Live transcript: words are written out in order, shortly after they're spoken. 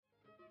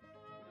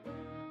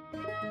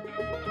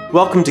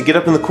Welcome to Get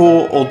Up in the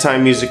Cool,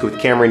 Old-Time Music with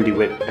Cameron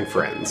DeWitt and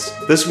friends.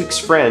 This week's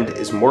friend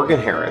is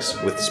Morgan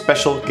Harris with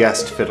special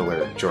guest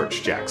fiddler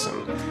George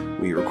Jackson.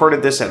 We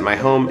recorded this at my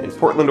home in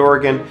Portland,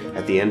 Oregon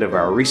at the end of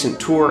our recent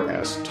tour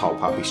as Tall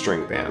Poppy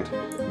String Band.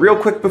 Real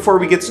quick before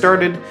we get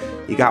started,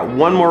 you got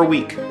one more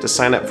week to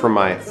sign up for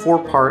my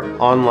 4-part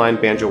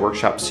online banjo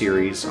workshop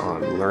series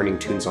on learning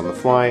tunes on the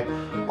fly.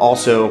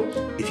 Also,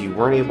 if you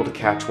weren't able to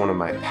catch one of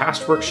my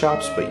past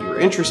workshops but you were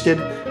interested,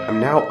 I'm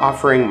now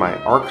offering my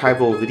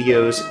archival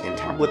videos and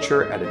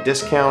tablature at a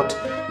discount.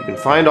 You can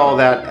find all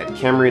that at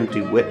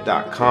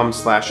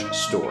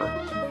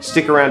CameronDeWitt.com/store.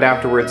 Stick around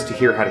afterwards to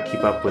hear how to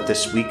keep up with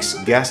this week's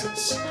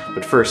guests.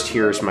 But first,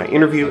 here's my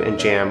interview and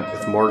jam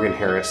with Morgan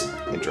Harris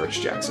and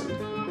George Jackson.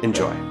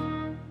 Enjoy.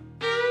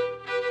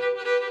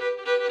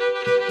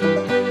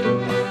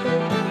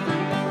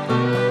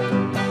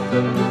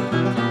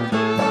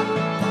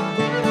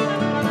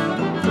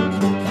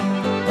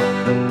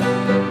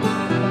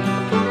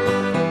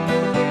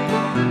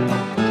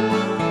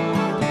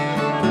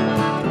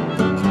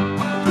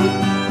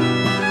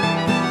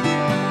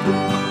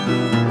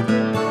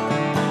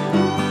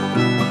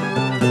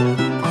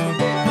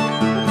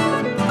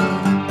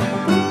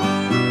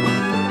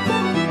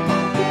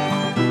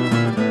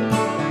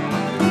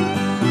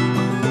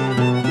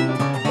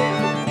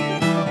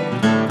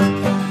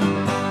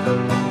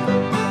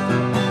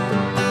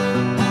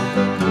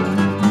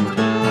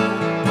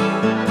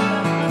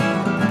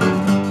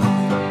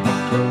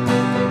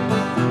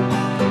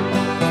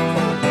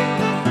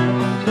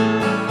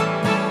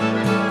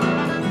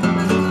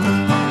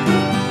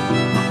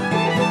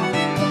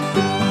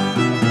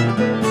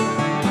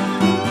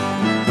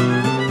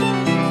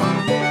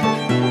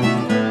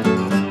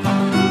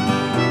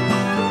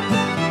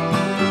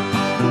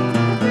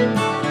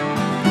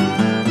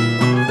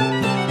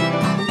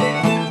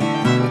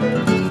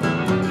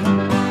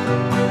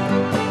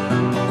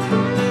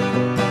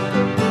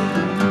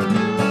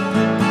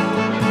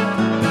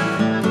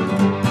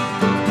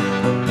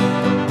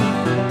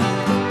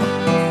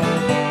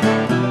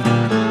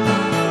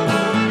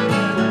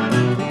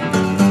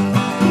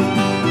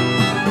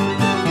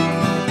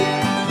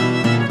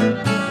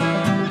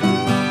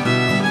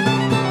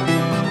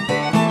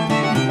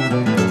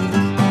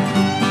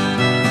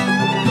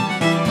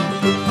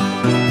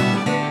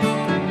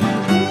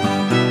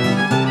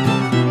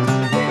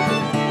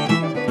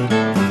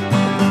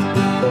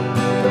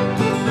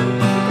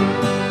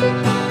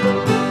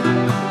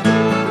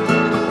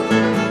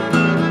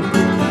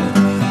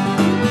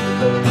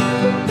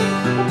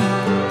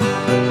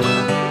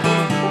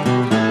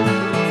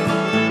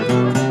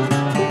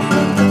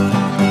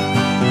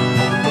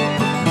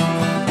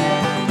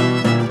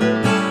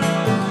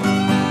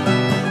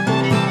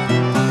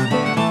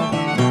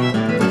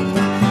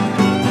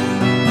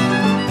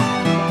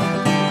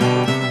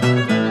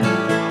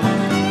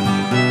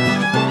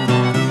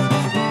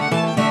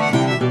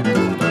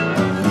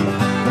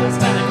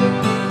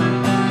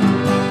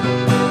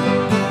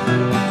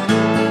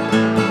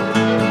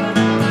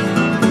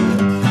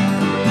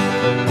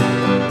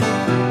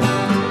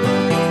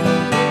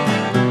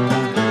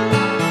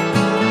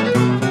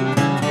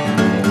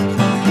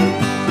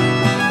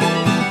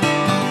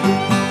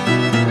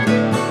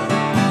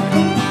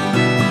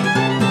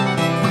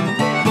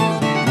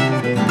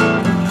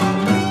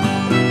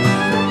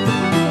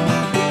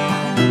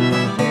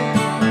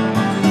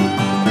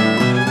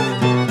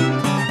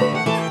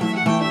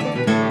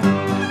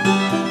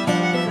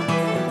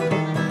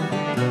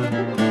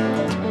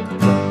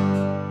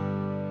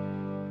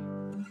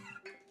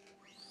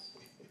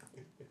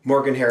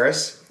 Morgan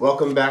Harris,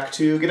 welcome back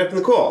to Get Up in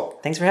the Cool.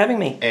 Thanks for having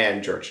me.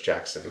 And George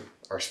Jackson,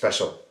 our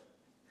special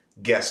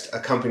guest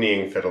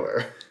accompanying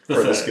fiddler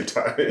for this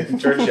guitar.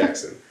 George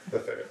Jackson, the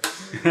fiddler.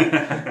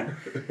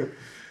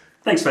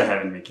 Thanks for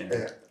having me, Ken.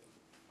 Yeah.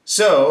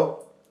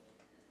 So,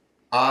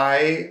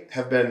 I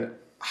have been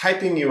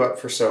hyping you up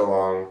for so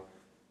long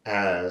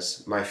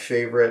as my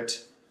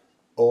favorite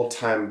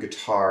old-time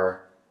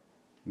guitar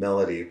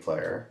melody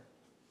player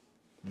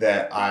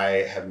that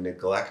I have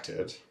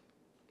neglected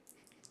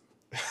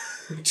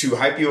to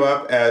hype you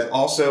up as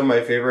also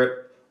my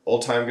favorite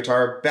old-time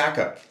guitar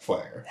backup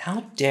player.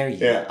 How dare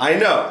you? Yeah, I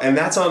know, and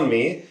that's on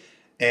me,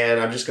 and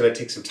I'm just going to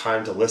take some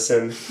time to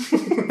listen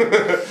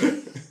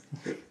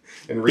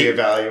and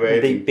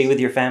reevaluate. Be with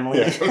your family.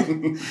 Yeah.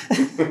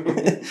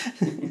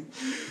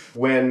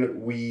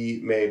 When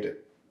we made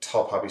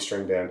Tall Poppy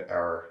String Band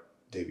our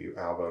debut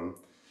album,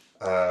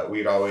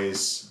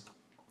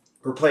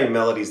 we're playing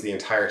melodies the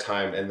entire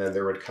time, and then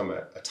there would come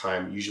a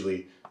time,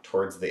 usually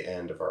towards the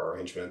end of our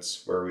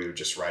arrangements, where we would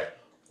just write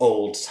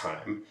old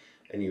time,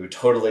 and you would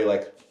totally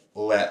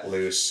let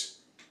loose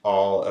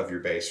all of your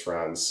bass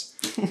runs.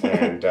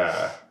 And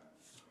and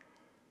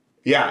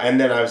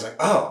then I was like,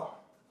 oh,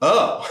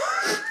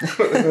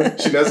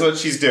 she knows what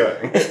she's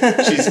doing.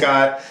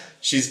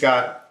 She's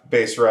got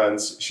bass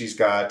runs, she's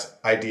got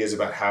ideas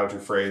about how to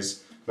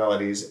phrase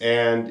melodies,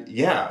 and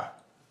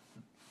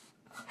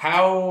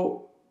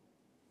how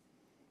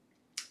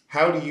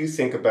do you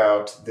think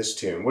about this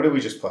tune? What did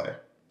we just play?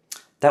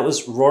 That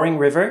was Roaring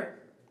River,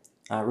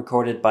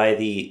 recorded by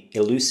the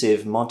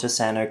elusive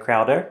Montesano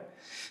Crowder.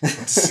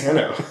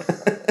 Montesano.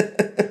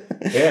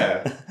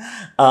 Yeah.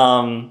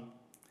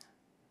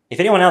 If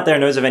anyone out there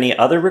knows of any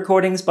other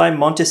recordings by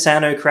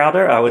Montesano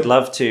Crowder, I would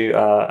love to.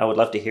 I would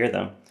love to hear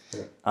them.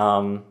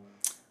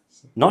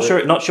 Not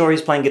sure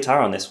he's playing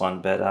guitar on this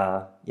one, but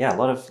yeah, a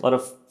lot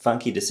of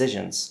funky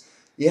decisions.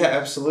 Yeah,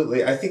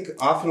 absolutely. I think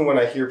often when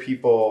I hear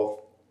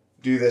people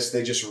do this,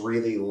 they just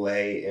really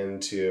lay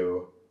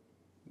into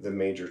the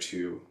major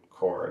 2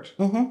 chord.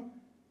 Mm-hmm.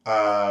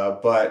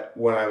 But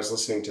when I was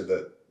listening to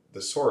the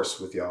source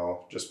with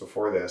y'all just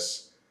before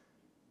this,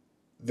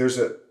 there's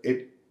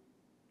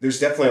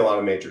definitely a lot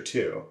of major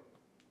 2,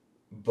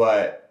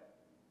 but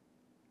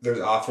there's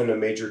often a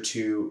major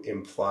 2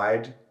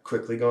 implied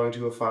quickly going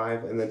to a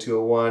 5 and then to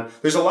a 1.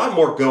 There's a lot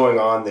more going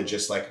on than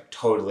just like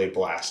totally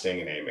blasting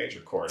an A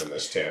major chord in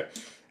this tune.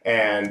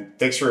 And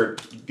thanks for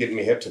getting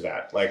me hip to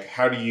that. Like,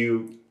 how do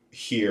you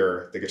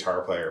hear the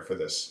guitar player for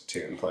this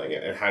tune playing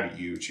it, and how do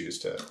you choose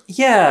to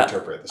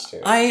interpret this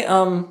tune? I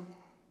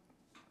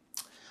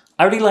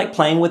really like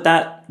playing with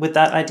that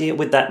idea,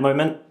 with that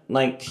moment.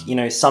 Like,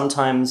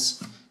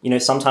 sometimes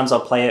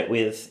I'll play it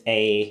with just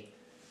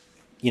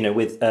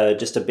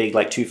a big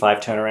like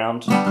 2/5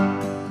 turnaround.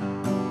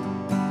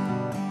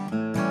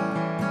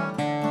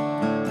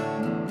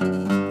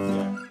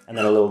 And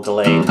then a little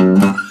delayed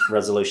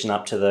resolution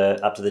up to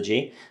the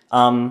G.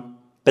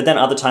 But then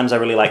other times I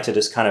really like to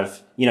just kind of,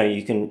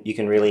 you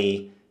can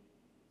really,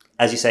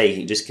 as you say,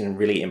 you just can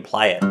really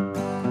imply it.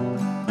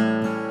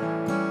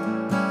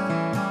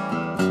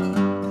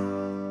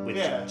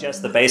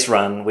 Just the bass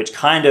run, which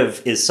kind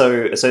of is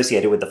so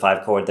associated with the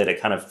 5 chord that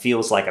it kind of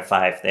feels like a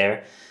 5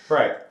 there.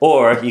 Right.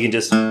 Or you can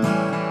just,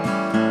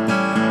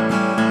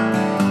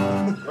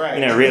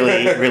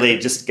 really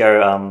just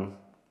go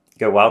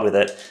wild with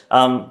it.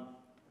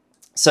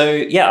 So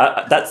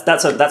yeah,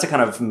 that's a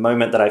kind of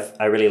moment that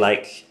I really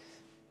like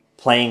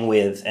playing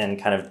with and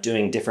kind of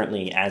doing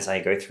differently as I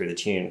go through the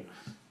tune,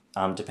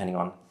 depending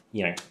on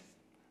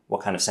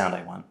what kind of sound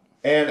I want.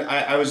 And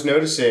I was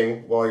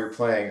noticing while you're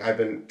playing, I've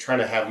been trying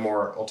to have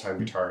more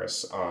old-time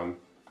guitarists on.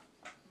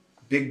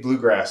 Big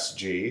Bluegrass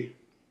G,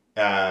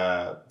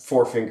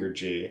 4-finger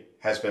G,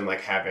 has been like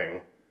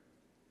having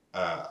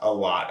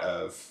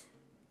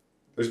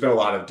there's been a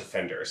lot of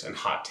defenders and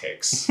hot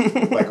takes,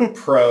 like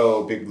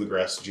pro Big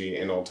Bluegrass G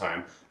in old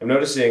time. I'm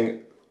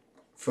noticing,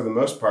 for the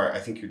most part, I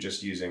think you're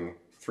just using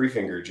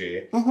 3-finger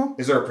G. Mm-hmm.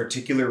 Is there a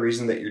particular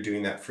reason that you're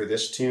doing that for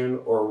this tune,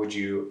 or would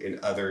you, in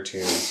other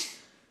tunes,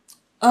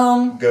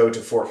 go to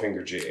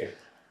 4-finger G?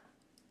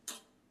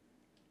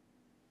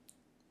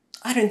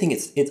 I don't think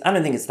it's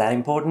that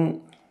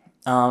important.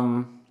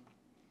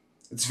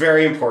 It's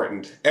very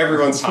important.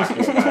 Everyone's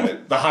talking about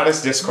it. The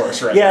hottest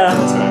discourse right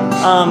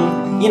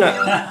now.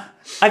 Yeah.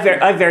 I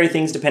vary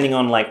things depending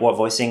on like what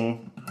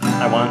voicing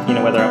I want.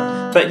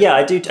 But yeah,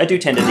 I do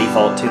tend to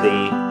default to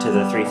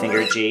the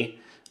 3-finger G,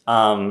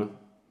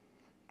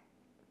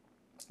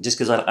 just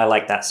because I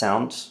like that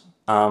sound.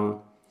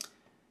 One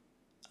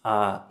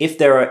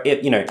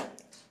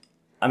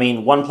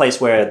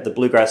place where the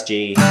Bluegrass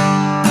G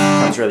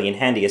comes really in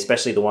handy,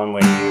 especially the one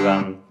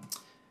where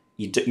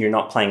you're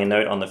not playing a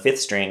note on the 5th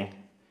string,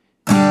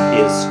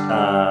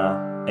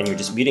 and you're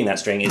just muting that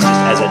string, is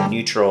just as a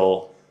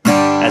neutral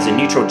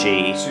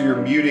G. So you're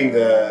muting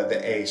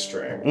the A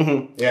string.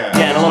 Mm-hmm. Yeah.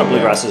 Yeah, and a lot of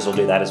bluegrasses will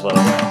do that as well.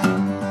 Yeah.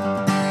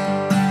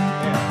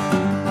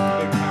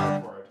 Big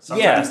power chord.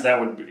 Sometimes that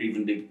would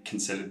even be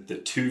considered the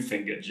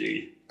 2-finger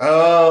G.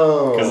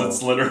 Oh. Because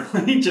it's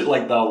literally just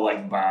like they'll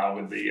like bow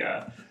with the.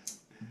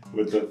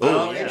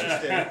 Oh,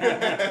 interesting.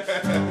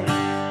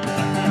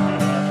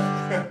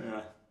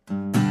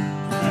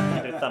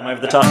 Thumb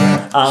over the top.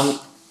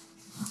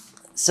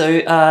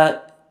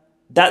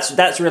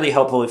 That's really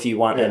helpful if you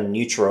want a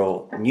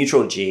neutral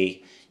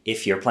G.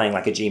 If you're playing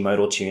like a G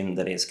modal tune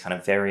that is kind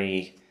of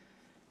very,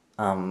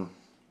 that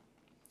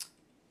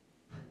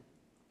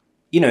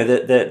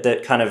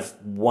kind of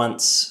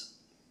wants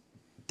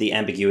the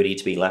ambiguity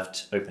to be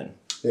left open.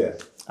 Yeah.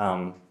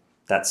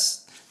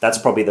 That's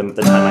probably the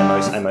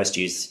time I most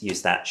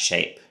use that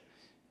shape.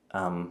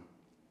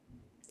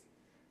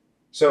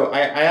 So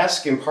I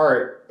ask in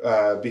part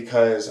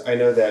because I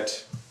know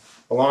that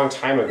a long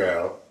time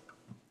ago,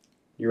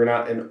 you were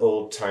not an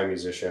old-time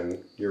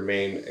musician. Your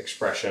main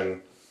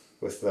expression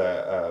with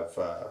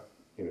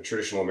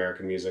traditional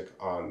American music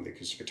on the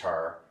acoustic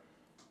guitar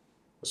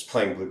was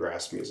playing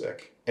bluegrass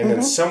music. And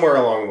then somewhere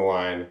along the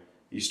line,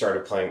 you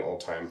started playing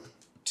old-time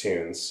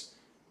tunes.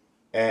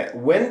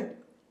 And when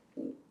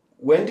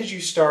did you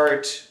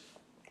start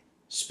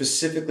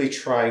specifically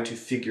trying to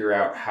figure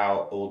out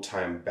how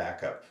old-time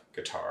backup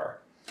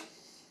guitar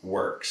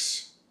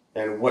works?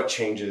 And what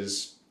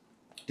changes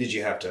did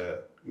you have to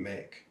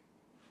make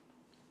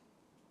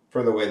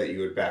from the way that you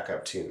would back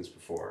up tunes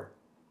before?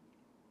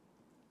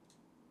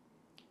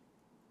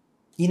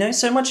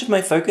 So much of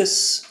my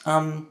focus,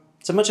 so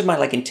much of my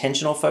like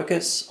intentional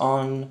focus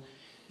on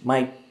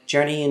my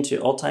journey into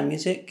old-time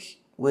music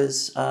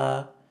was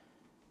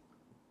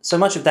so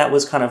much of that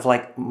was kind of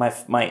like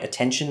my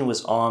attention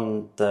was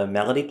on the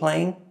melody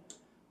playing,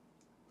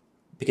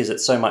 because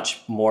it's so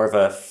much more of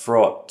a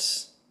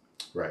fraught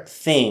Right.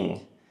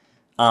 thing.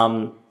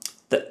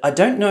 That I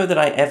don't know that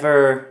I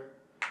ever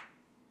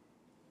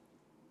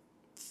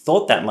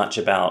thought that much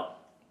about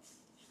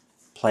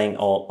playing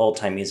old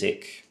time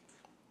music,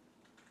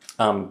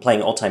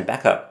 playing old time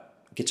backup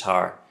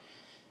guitar.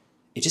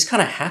 It just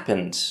kind of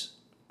happened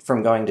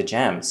from going to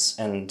jams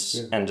and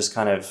just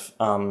kind of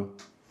and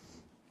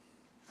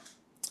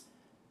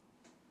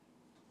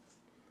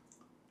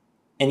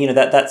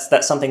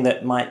that's something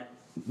that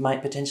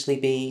might potentially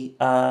be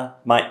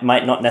might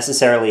not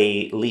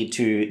necessarily lead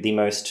to the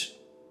most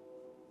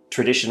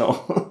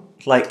traditional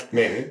like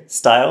Maybe.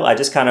 style. I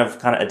just kind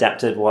of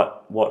adapted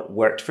what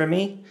worked for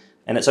me,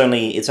 and it's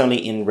only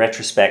in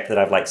retrospect that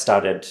I've like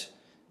started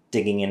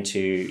digging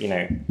into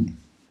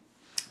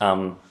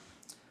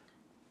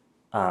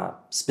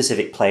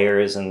specific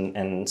players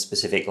and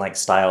specific like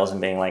styles, and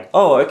being like,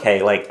 oh,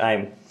 okay, like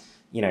I'm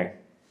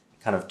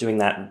kind of doing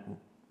that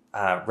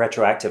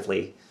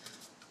retroactively.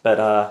 But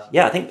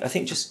I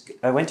think just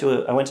I went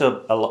to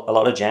a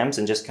lot of jams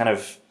and just kind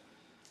of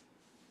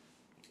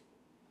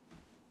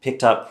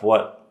picked up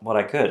what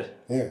I could.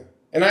 Yeah.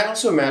 And I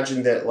also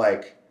imagine that,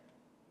 like,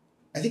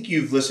 I think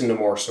you've listened to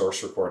more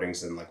Source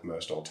recordings than, like,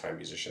 most old-time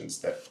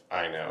musicians that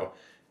I know.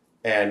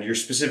 And you're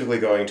specifically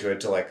going to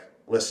it to, like,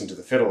 listen to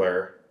the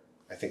fiddler,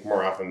 I think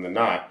more often than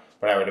not.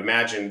 But I would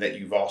imagine that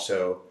you've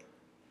also,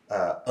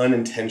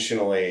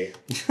 unintentionally,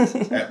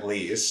 at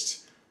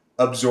least,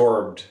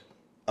 absorbed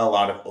a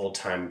lot of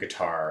old-time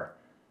guitar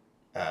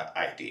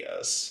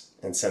ideas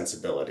and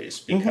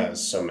sensibilities,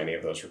 because so many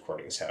of those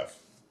recordings have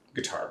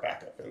guitar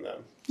backup in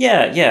them.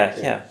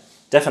 Yeah,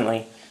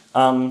 definitely.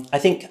 I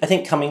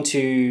think coming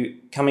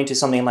to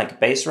something like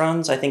bass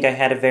runs, I think I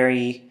had a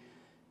very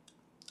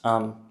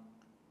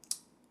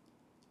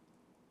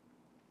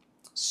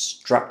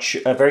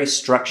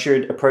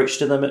structured approach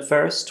to them at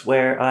first,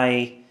 where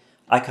I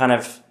kind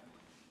of,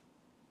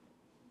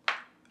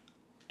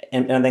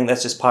 and I think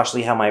that's just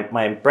partially how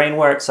my brain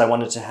works. I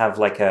wanted to have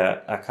like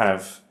a kind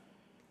of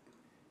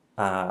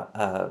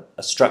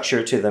a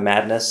structure to the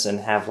madness,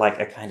 and have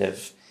like a kind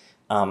of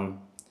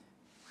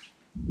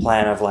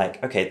plan of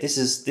like, okay, this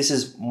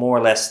is more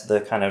or less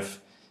the kind of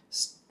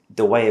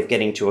the way of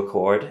getting to a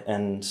chord,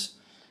 and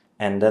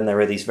then there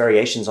are these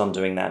variations on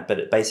doing that,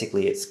 but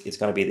basically it's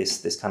going to be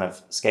this kind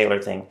of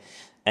scalar thing,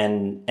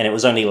 and it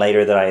was only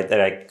later that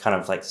I kind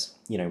of like,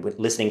 with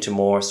listening to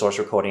more Source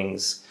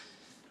recordings,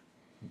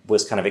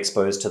 was kind of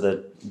exposed to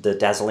the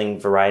dazzling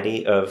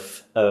variety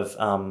of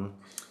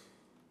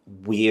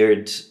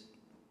weird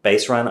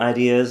bass run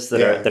ideas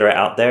that are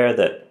out there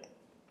that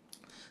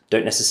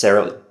didn't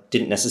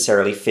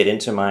necessarily fit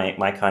into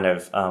my kind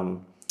of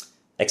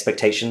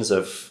expectations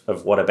of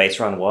what a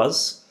bass run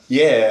was.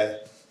 Yeah.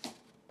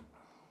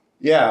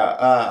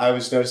 I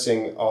was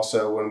noticing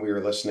also when we were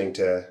listening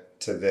to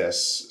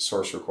this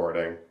Source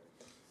recording,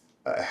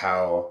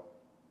 how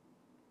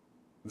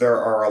there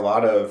are a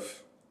lot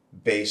of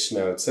bass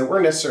notes that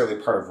weren't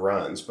necessarily part of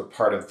runs, but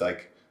part of,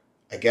 like,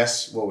 I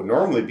guess what would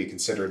normally be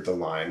considered the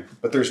line,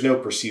 but there's no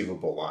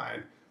perceivable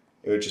line.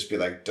 It would just be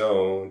like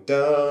do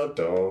da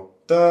do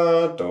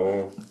da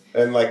do,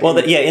 and like, well,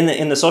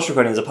 in the Source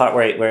recording, there's a part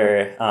where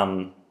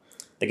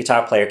the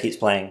guitar player keeps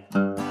playing.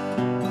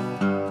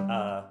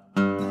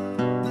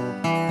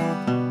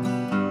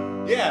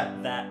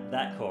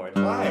 That chord.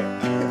 Why?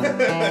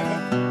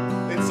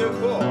 It's so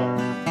cool.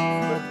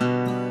 But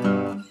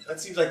that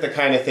seems like the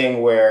kind of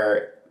thing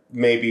where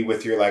maybe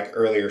with your like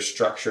earlier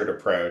structured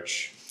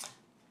approach,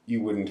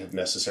 you wouldn't have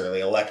necessarily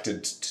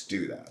elected to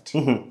do that.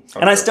 Mm-hmm.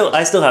 And I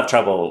still have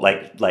trouble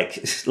like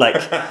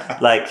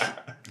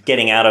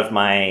getting out of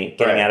my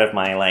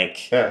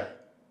like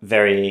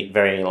very,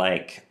 very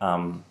like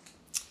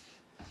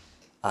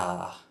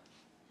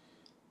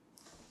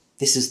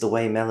this is the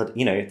way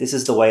melody, this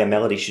is the way a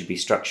melody should be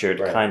structured,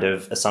 kind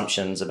of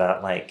assumptions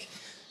about like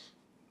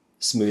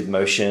smooth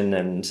motion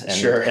and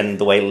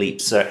the way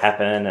leaps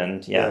happen,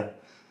 and yeah,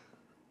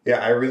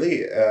 I really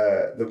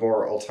the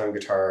more old time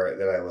guitar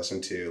that I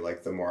listen to,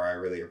 like, the more I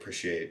really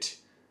appreciate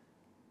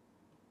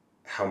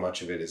how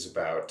much of it is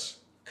about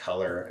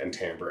color and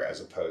timbre as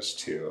opposed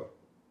to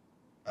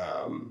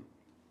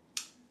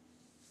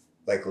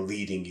like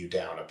leading you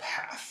down a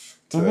path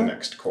to the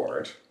next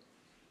chord.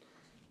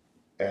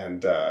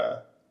 And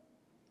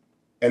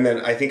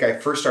then I think I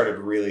first started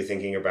really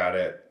thinking about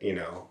it,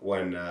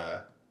 when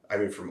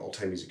from old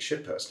time music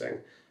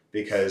shitposting,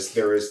 because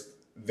there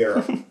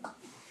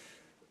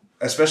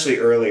especially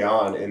early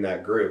on in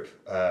that group,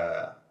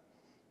 there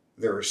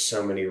were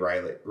so many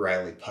Riley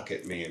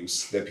Puckett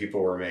memes that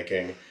people were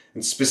making,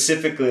 and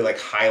specifically like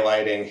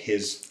highlighting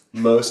his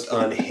most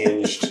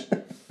unhinged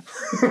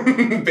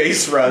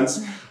bass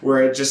runs,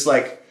 where it just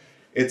like,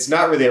 it's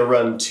not really a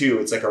run to,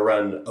 it's like a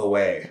run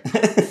away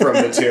from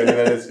the tune. And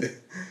then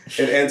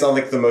it ends on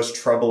like the most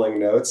troubling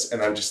notes.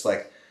 And I'm just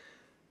like,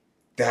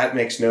 that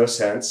makes no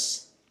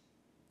sense.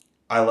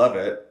 I love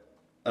it.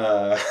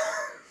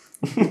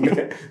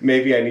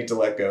 maybe I need to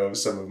let go of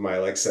some of my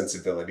like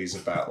sensibilities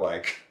about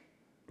like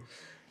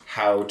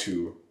how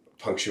to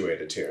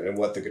punctuate a tune and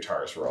what the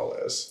guitar's role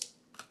is.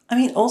 I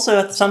mean,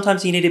 also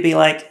sometimes you need to be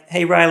like,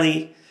 "Hey,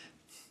 Riley,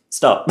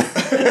 stop."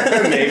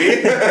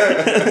 Maybe.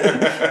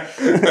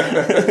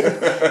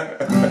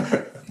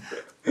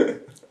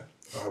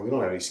 Oh, we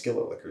don't have any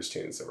Skillet Lickers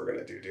tunes that we're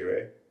gonna do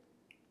we?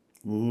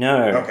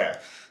 No. Okay.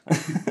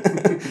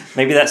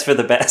 Maybe that's for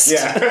the best.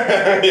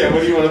 Yeah. Yeah.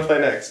 What do you want to play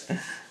next?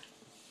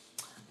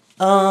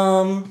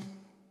 Why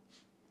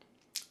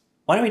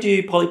don't we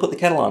do Polly Put the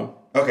Kettle On?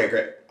 Okay,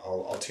 great.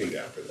 I'll tune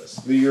down for this.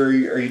 Are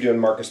you doing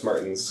Marcus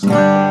Martin's?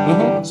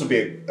 Mm-hmm. This will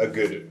be a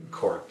good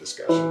chord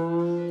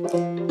discussion.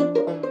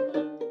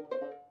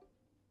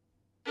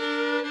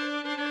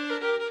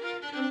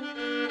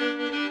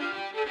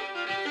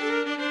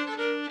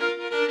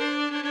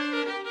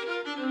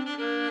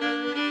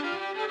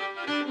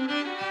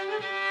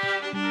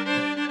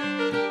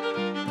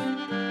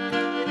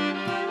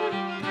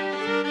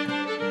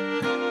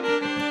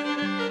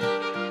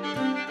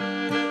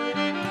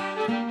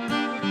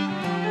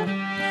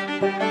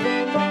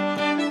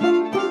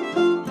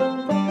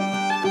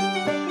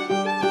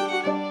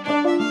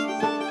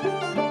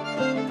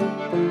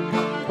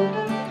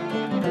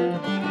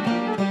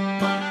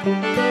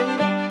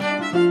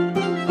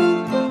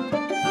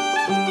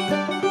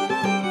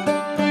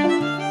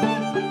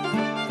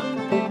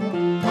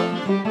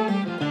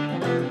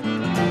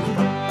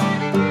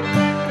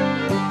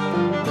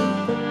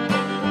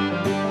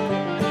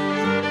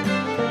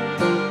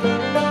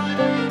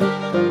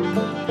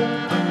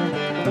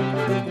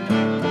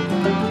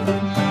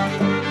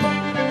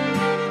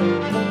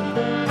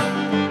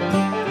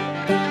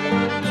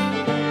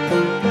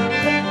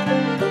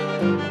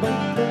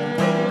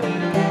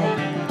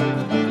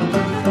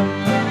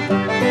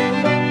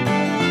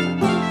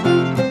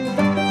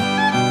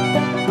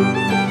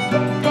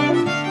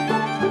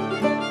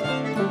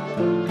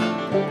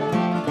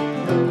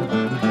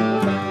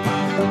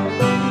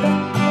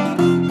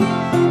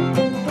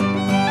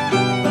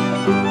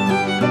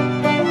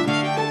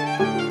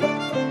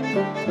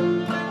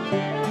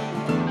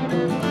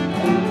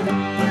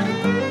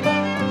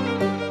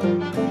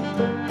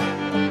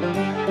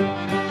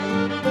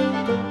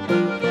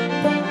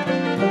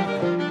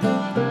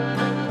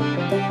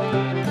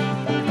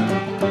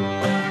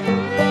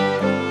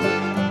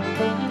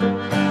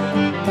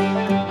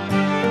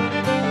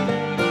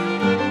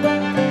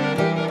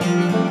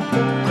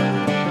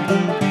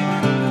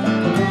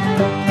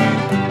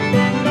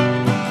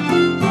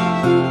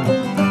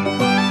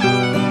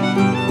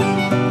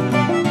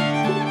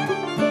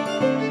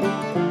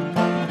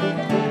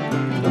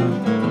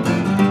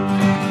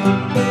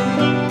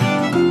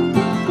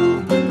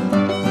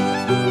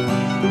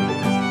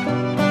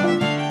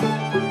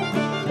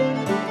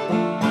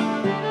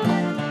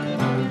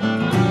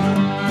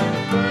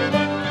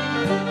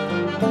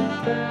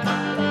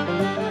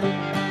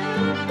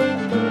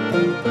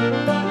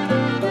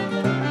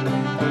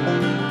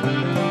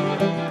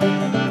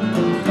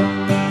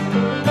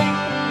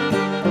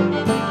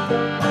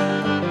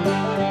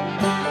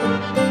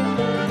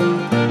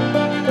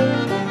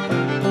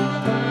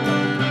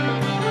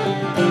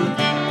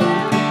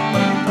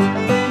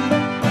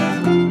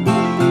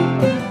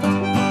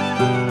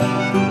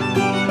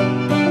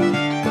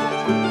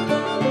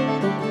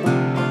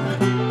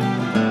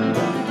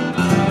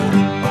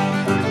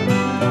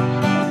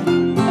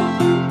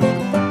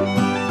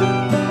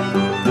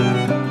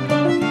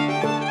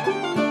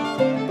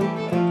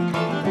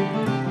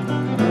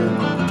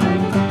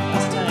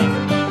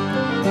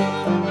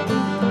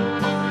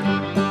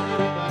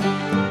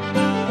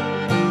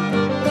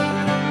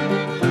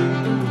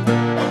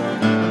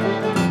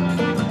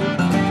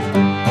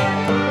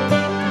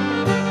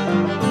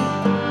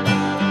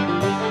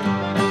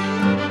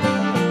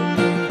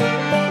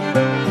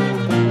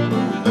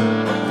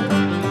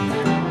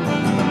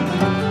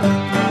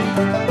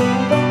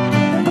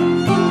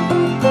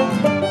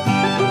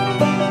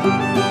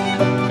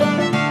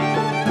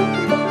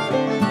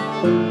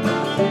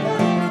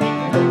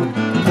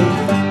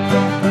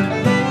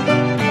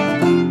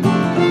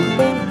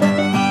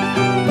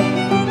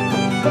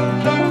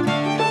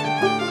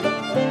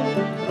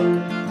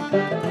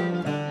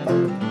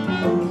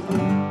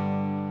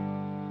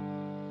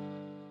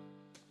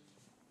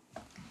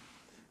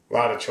 A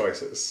lot of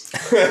choices.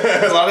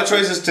 A lot of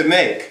choices to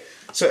make.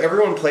 So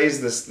everyone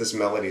plays this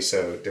melody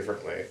so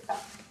differently.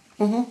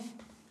 Mm-hmm.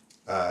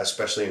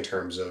 Especially in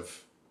terms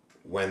of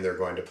when they're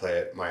going to play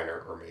it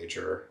minor or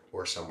major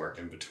or somewhere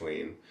in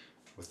between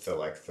with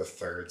the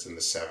thirds and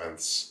the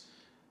sevenths.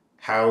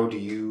 How do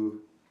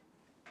you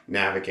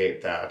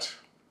navigate that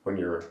when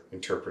you're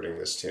interpreting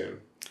this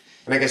tune?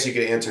 And I guess you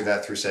could answer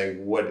that through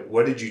saying,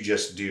 what did you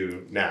just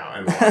do now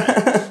and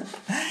why?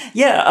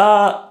 Yeah,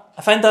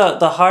 I find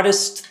the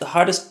hardest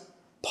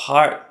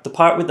part, the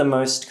part with the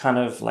most kind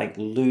of like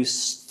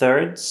loose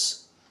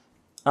thirds,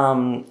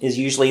 is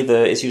usually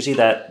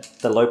the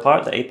low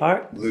part, the A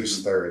part.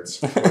 Loose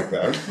thirds, like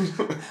that.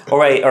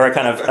 or a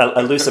kind of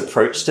a loose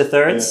approach to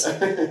thirds.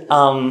 Yeah.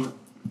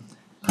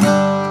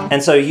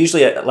 And so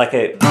usually, I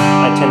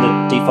tend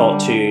to default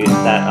to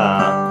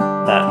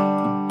that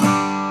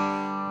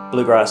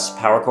bluegrass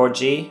power chord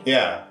G.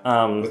 Yeah.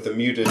 With the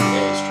muted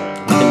A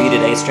string. With the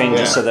muted A string,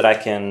 just Yeah. so that I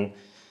can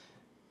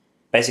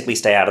basically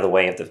stay out of the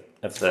way of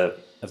the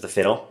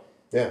fiddle.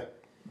 Yeah.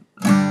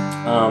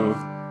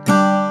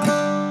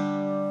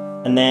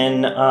 And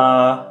then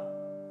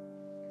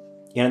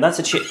that's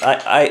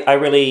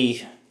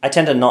I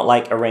tend to not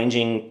like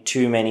arranging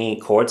too many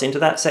chords into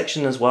that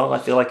section as well. I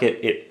feel like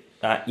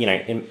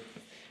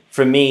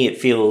for me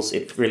it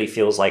really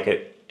feels like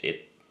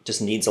it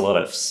just needs a lot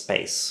of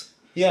space.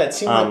 Yeah, it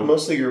seemed like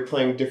mostly you were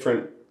playing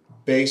different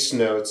bass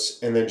notes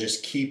and then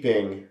just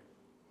keeping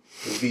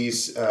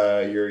these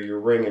your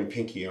ring and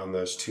pinky on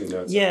those two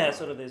notes. Yeah,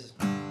 sort of this.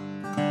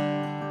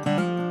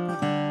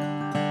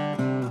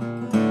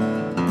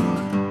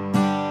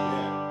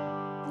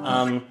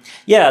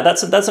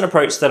 That's an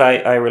approach that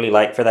I really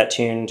like for that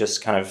tune.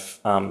 Just kind of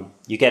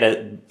you get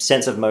a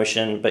sense of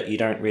motion, but you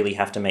don't really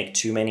have to make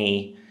too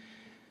many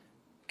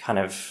kind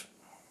of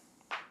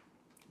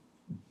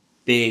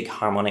big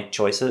harmonic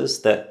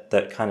choices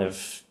that kind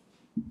of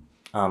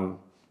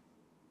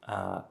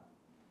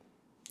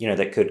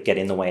that could get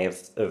in the way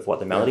of what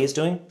the melody is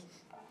doing.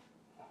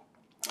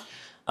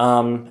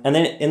 And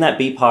then in that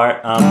B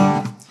part,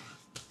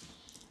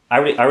 I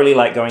really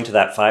like going to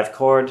that 5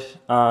 chord.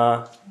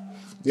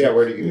 Yeah,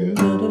 where do you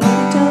do it?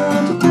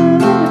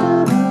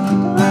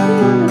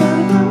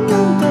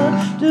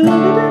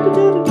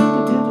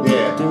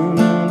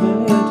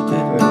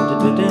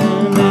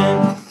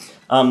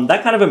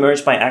 That kind of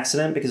emerged by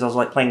accident because I was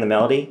like playing the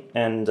melody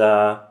and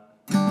I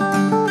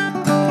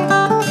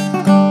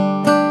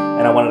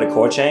wanted a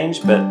chord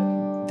change, but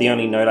the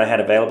only note I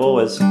had available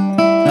was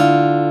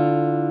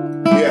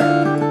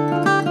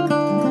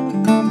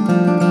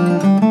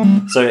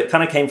So it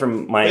kind of came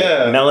from my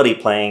melody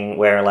playing,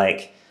 where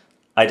like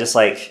I just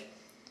like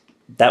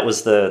that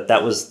was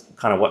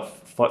kind of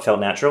what felt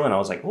natural, and I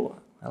was like, oh,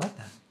 I like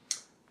that.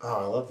 Oh,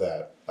 I love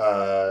that.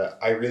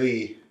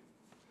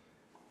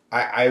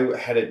 I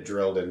had it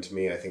drilled into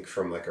me, I think,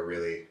 from like a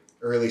really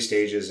early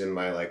stages in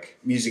my like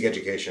music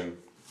education,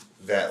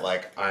 that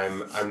like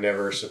I'm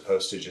never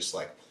supposed to just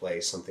like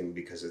play something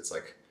because it's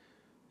like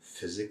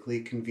physically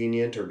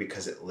convenient or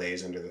because it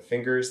lays under the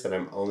fingers, that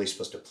I'm only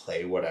supposed to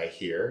play what I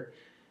hear.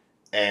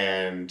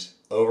 And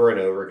over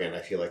again, I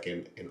feel like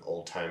in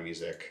old time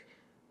music,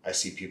 I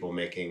see people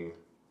making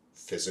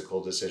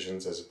physical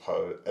decisions as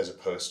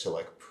opposed to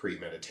like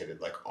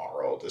premeditated like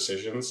aural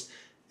decisions.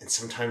 And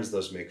sometimes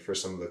those make for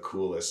some of the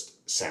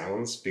coolest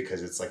sounds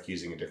because it's like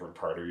using a different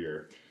part of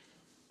your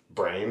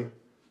brain.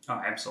 Oh,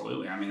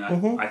 absolutely. I mean,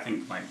 I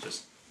think like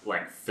just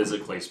like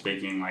physically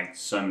speaking, like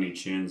so many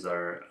tunes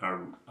are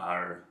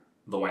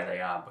the way they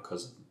are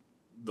because of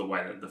the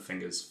way that the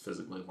fingers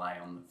physically lay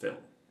on the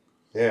fiddle.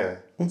 Yeah.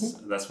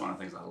 That's one of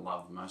the things I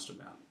love most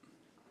about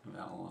a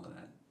lot of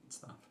that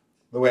stuff.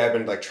 The way I've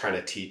been like trying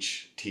to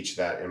teach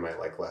that in my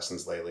like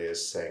lessons lately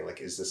is saying like,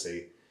 is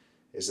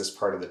this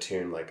part of the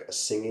tune like a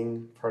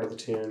singing part of the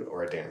tune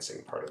or a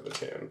dancing part of the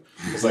tune?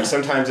 Because like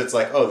sometimes it's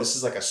like, oh, this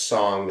is like a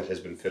song that has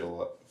been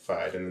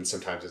fiddleified, and then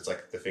sometimes it's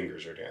like the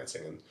fingers are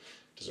dancing, and it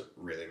doesn't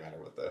really matter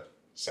what the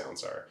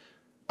sounds are.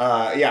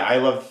 Yeah, I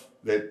love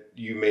that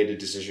you made a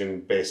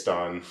decision based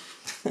on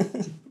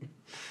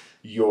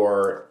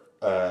your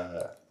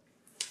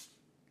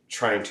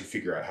trying to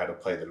figure out how to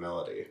play the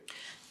melody.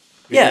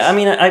 Yeah, I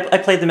mean, I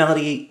played the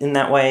melody in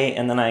that way,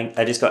 and then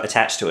I just got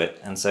attached to it,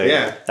 and so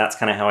that's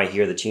kind of how I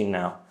hear the tune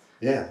now.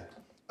 Yeah,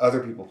 other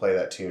people play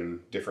that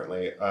tune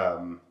differently.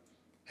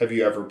 Have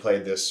you ever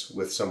played this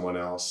with someone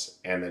else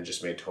and then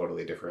just made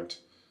totally different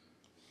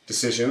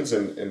decisions?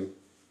 And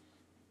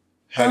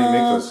how do you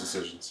make those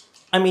decisions?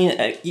 I mean,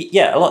 a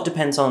lot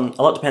depends on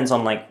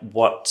like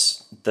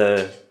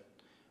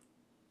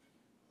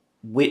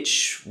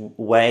which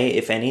way,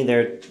 if any,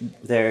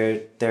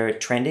 they're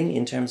trending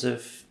in terms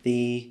of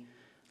the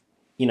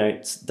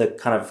the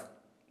kind of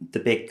the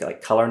big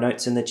like color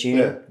notes in the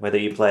tune, whether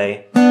you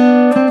play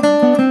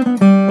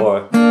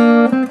or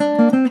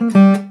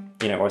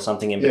or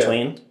something in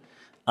between,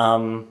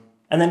 and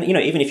then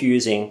even if you're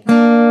using,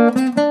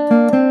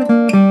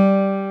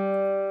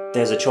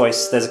 there's a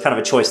kind of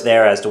a choice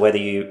there as to whether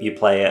you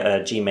play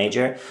a G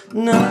major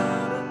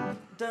and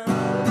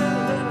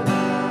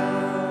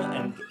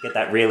get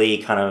that really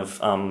kind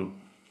of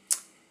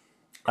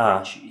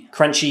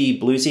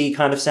crunchy bluesy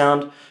kind of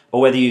sound,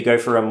 or whether you go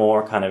for a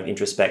more kind of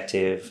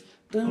introspective.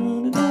 Right.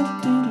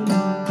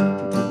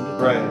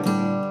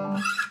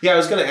 Yeah, I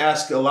was going to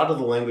ask, a lot of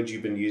the language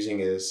you've been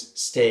using is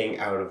staying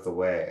out of the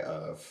way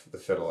of the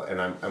fiddle,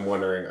 and I'm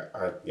wondering,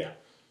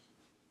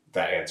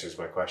 that answers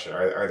my question.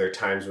 Are there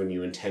times when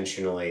you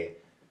intentionally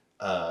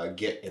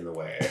get in the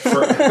way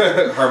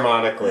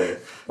harmonically,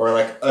 or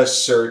like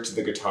assert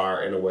the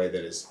guitar in a way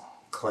that is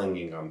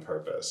clanging on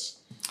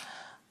purpose?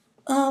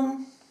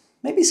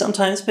 Maybe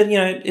sometimes, but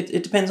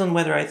it depends on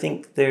whether I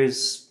think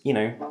there's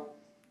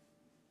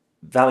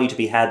value to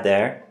be had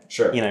there.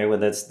 Sure.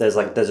 Whether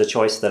there's a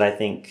choice that I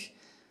think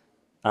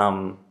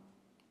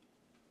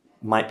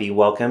might be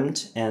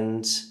welcomed,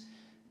 and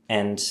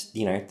and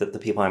that the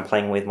people I'm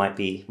playing with might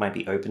be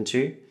open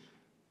to.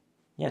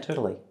 Yeah,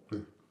 totally.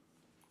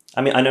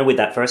 I mean, I know with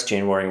that first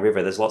tune, Roaring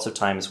River, there's lots of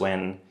times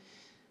when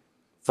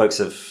folks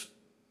have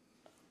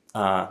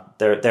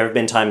there have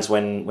been times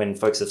when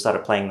folks have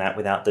started playing that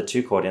without the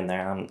 2-chord in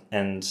there,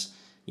 and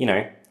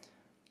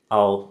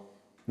I'll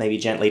maybe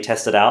gently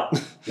test it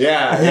out.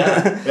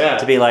 Yeah.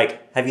 To be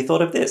like, have you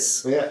thought of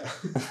this? Yeah.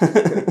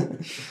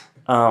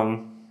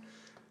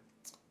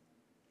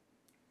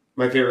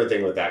 My favorite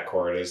thing with that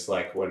chord is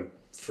like when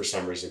for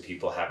some reason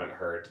people haven't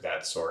heard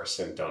that source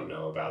and don't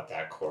know about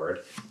that chord,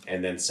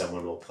 and then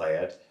someone will play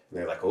it and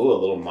they're like, oh, a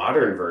little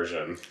modern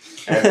version.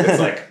 And it's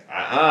like,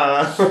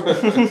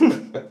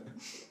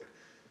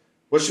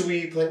 What should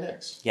we play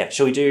next? Yeah,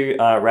 shall we do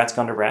Rat's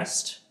Gone to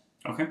Rest?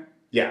 Okay.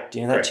 Yeah. Do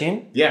you know that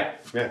tune? Yeah.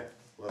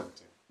 Love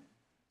it.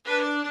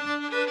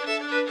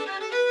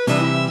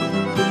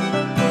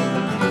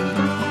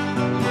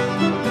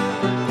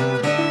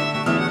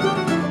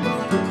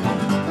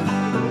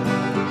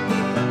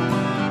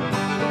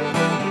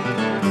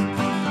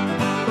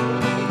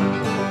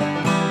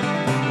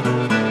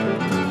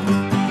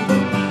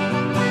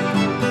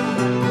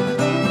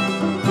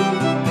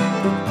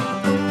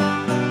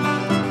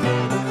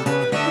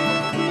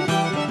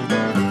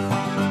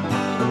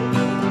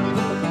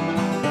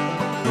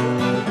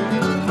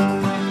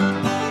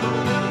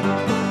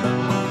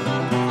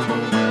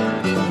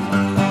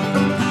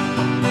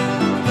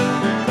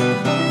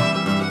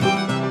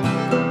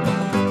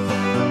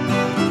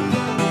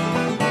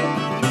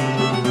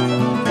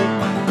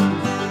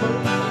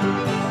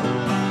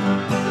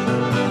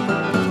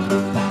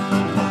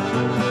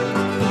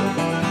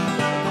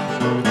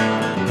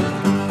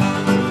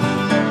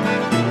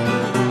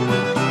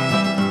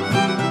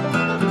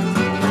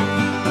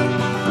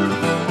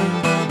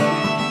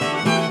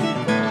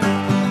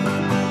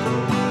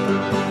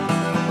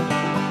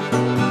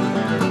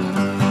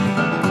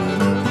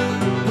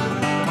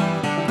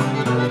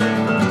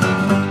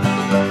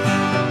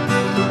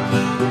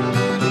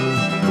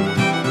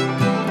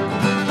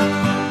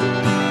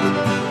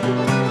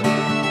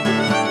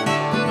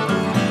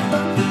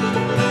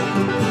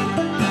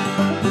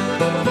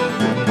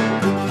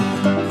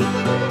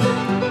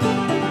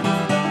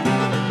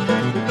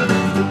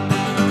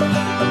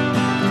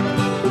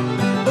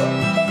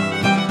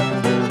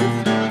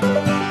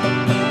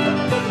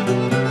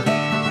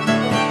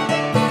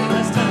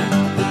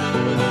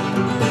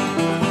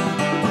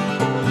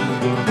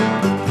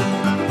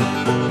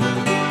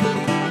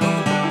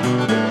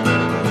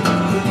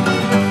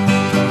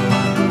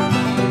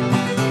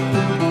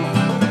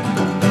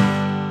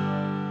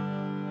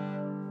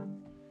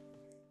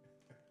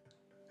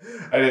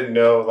 I didn't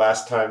know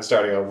last time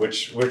starting on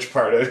which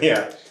part of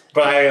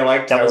but I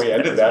liked how we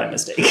ended that. My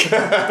mistake.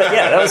 But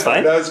yeah, that was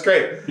fine. That was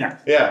great.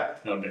 Yeah.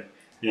 Okay.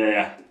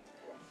 Yeah.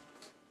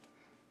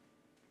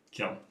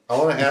 Kill. I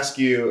want to ask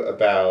you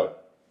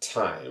about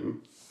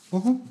time.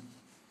 Mm-hmm.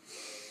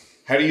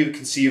 How do you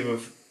conceive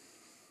of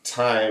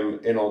time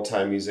in old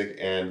time music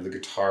and the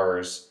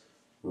guitar's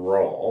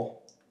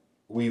role?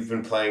 We've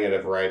been playing at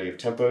a variety of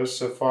tempos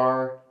so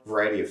far,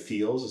 variety of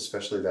feels,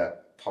 especially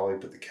that Polly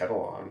Put the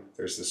Kettle On.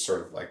 There's this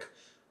sort of like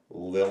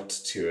lilt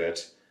to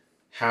it.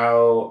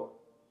 How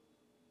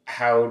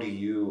do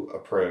you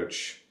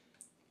approach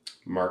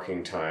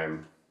marking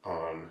time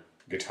on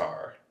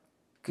guitar?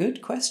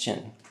 Good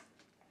question.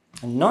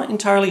 I'm not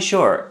entirely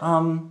sure.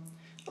 I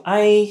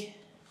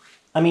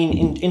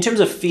mean, in terms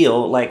of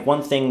feel, like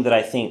one thing that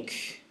I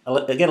think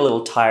I get a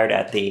little tired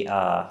at the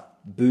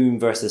boom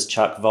versus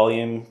chuck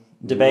volume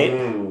debate.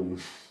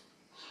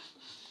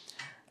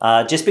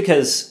 Just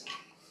because,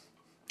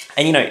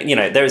 and you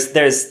know, there's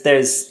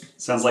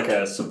sounds like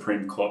a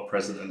Supreme Court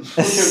president.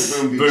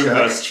 Boom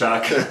versus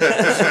Chuck.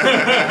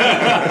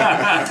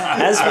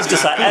 as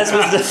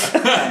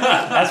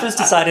was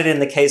decided in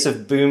the case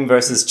of Boom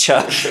versus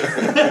Chuck.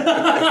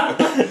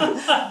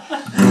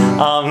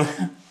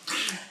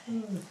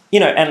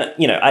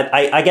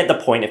 I get the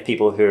point of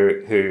people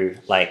who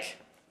like,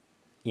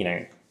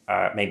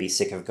 are maybe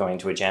sick of going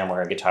to a jam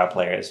where a guitar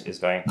player is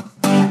going,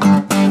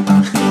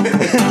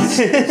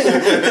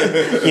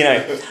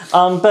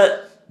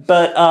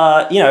 But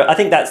I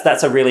think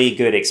that's a really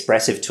good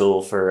expressive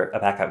tool for a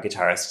backup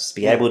guitarist to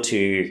be able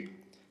to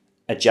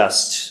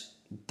adjust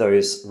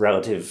those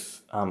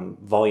relative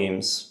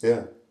volumes.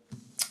 Yeah.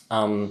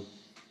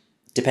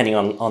 Depending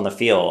on the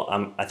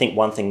feel. I think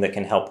one thing that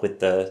can help with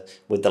the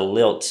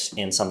lilt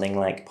in something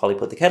like Polly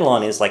Put the Kettle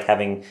On is like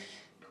having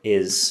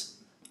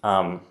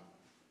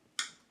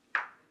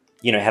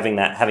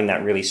that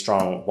really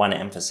strong one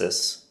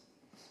emphasis.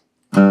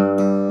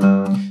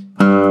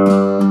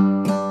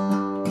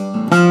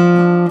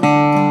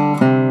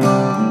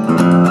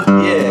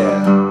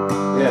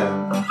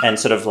 And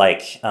sort of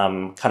like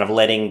kind of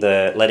letting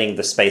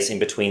the space in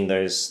between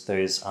those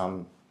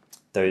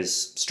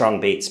strong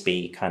beats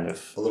be kind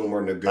of a little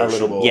more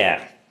negotiable.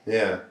 Yeah.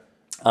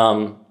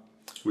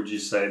 Would you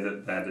say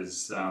that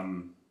is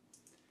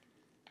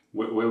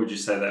where would you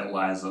say that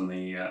lies on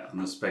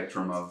the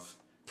spectrum of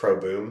Pro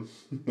boom.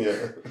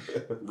 Yeah.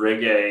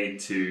 Reggae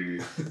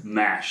to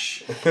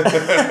mash.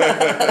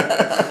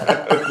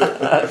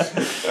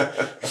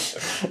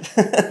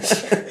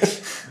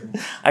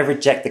 I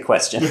reject the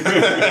question.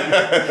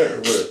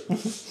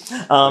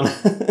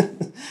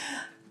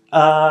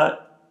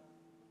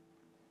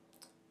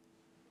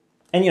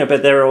 And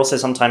but there are also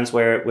sometimes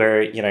where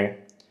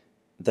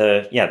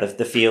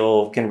the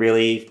feel can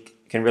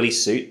really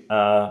suit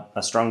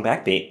a strong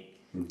backbeat,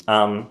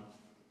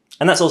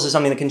 and that's also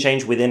something that can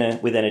change within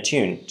a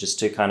tune, just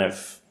to kind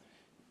of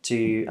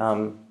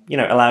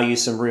allow you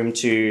some room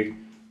to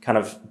kind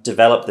of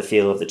develop the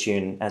feel of the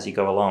tune as you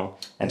go along,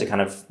 and to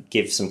kind of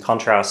give some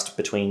contrast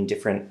between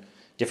different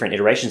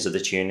iterations of the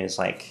tune is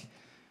like,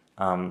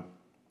 I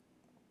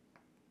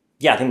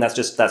think that's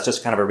just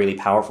kind of a really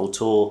powerful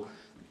tool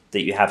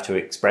that you have to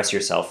express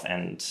yourself,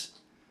 and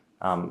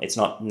it's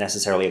not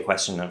necessarily a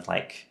question of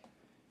like,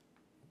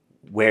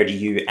 where do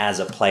you as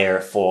a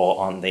player fall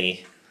on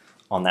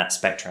that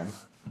spectrum?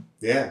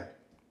 Yeah.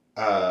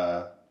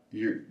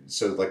 You're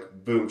so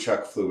like boom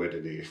chuck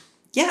fluidity.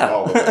 Yeah.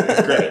 All the way.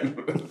 Great.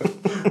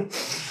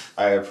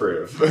 I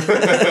approve.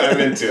 I'm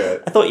into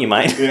it. I thought you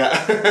might.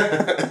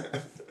 Yeah.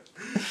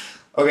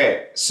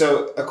 Okay,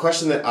 so a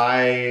question that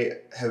I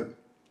have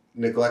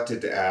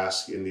neglected to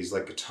ask in these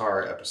like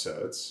guitar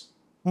episodes.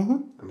 Mm-hmm.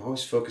 I'm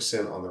always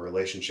focusing on the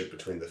relationship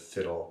between the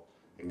fiddle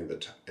and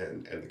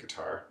the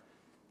guitar.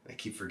 I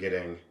keep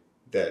forgetting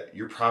that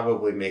you're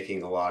probably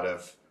making a lot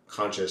of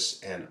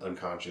conscious and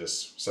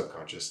unconscious,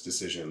 subconscious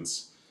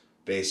decisions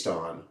based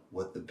on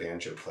what the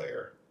banjo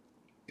player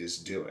is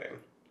doing.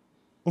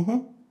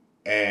 Mm-hmm.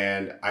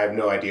 And I have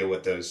no idea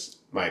what those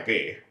might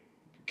be.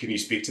 Can you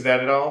speak to that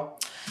at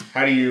all?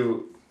 How do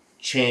you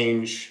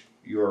change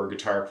your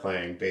guitar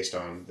playing based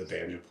on the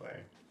banjo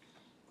playing?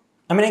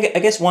 I mean, I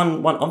guess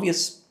one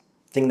obvious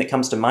thing that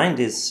comes to mind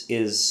is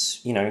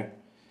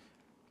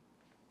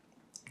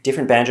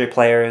different banjo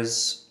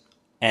players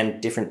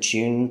and different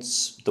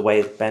tunes. The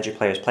way banjo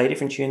players play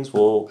different tunes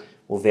will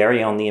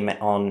vary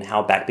on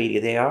how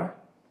backbeaty they are,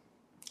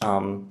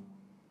 on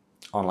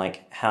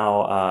like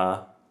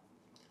how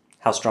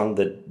strong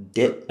the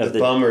dit of the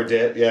bum or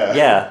dit, yeah.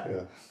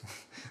 Yeah.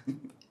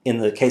 In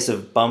the case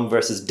of bum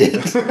versus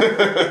dit.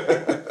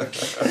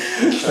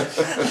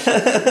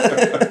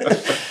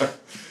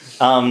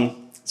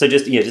 So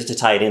just to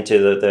tie it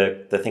into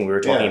the thing we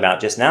were talking about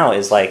just now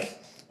is like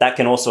that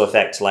can also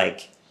affect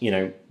like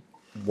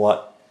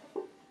what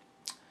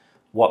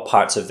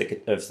parts of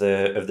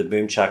the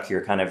boom chuck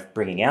you're kind of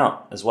bringing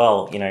out as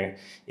well.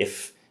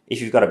 If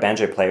you've got a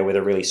banjo player with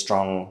a really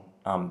strong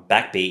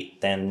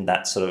backbeat, then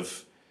that's sort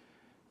of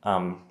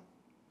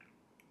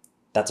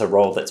that's a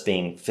role that's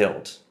being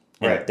filled,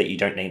 and right, that you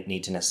don't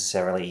need to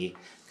necessarily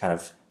kind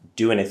of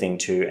do anything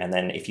to. And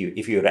then if you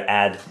were to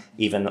add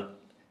even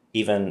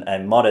a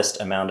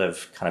modest amount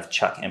of kind of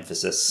chuck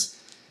emphasis,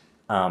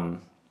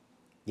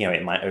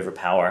 it might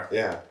overpower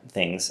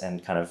things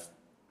and kind of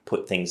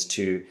put things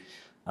to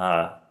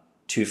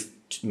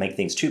make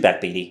things too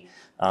backbeaty.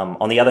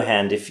 On the other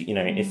hand, if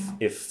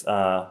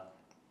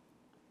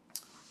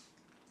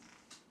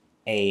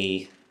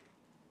a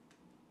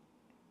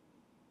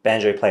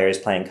banjo player is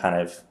playing kind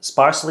of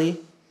sparsely,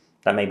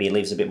 that maybe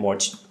leaves a bit more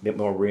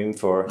room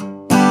for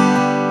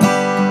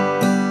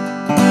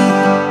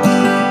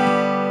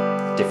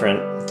different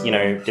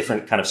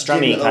kind of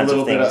strummy kinds of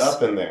things. A little bit of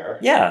up in there.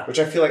 Yeah. Which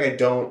I feel like I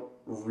don't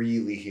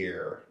really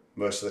hear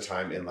most of the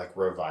time in like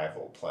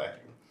revival playing.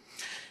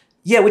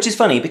 Yeah, which is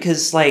funny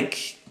because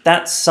like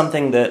that's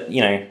something that,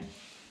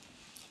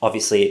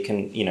 obviously it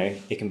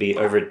can be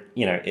over,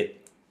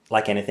 it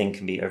like anything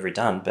can be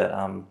overdone, but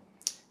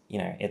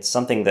it's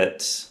something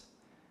that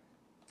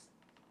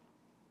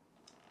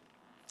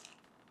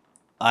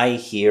I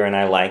hear and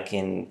I like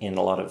in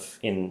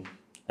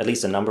at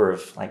least a number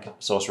of like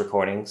source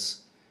recordings.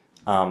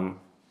 Any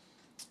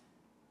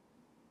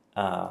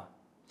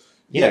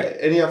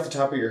off the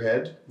top of your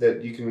head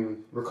that you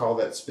can recall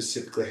that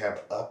specifically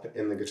have up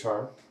in the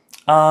guitar?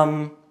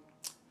 Well,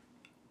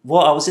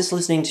 I was just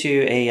listening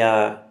to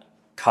a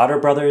Carter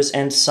Brothers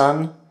and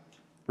Son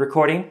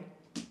recording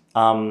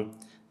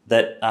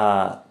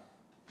that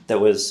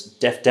was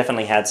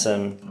definitely had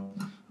some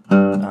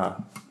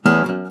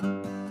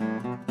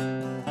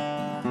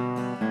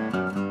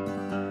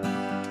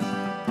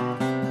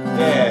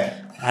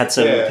had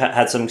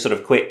some sort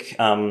of quick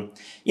and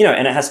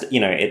it has to,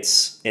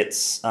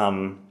 it's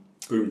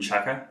boom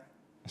chaka.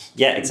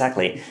 Yeah,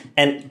 exactly.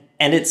 And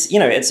it's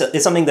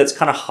it's something that's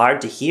kind of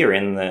hard to hear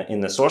in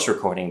the source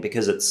recording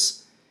because of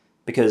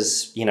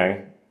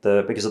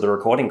the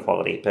recording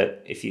quality.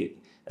 But if you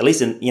at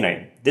least in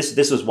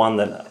this was one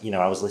that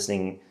I was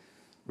listening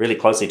really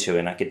closely to,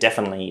 and I could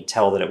definitely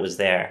tell that it was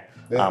there,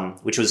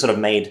 which was sort of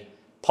made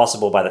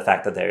possible by the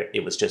fact that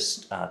it was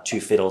just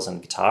two fiddles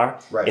and guitar.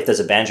 Right. If there's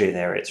a banjo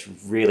there, it's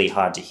really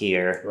hard to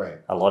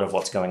hear a lot of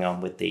what's going on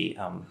with the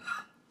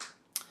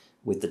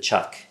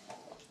chuck.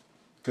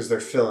 Because they're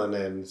filling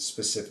in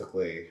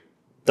specifically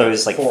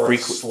those like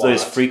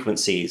those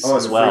frequencies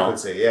as well.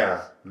 Frequency,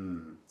 yeah.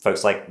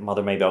 Folks like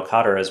Mother Maybelle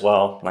Carter as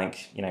well,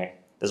 like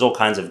there's all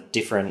kinds of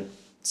different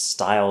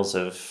styles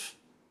of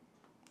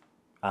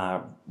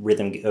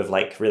rhythm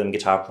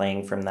guitar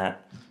playing from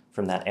that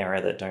era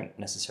that don't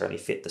necessarily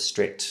fit the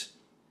strict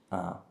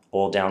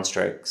all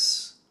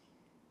downstrokes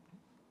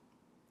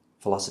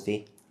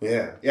philosophy.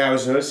 Yeah. Yeah, I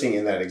was noticing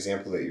in that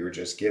example that you were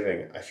just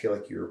giving, I feel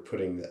like you were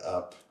putting the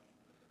up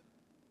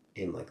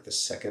in like the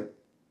second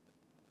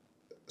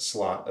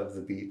slot of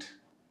the beat,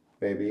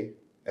 maybe,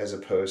 as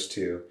opposed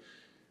to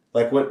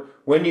like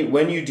when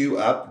you do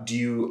up, do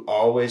you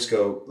always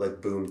go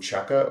like boom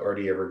chukka, or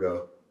do you ever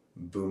go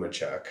boom a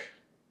chuck?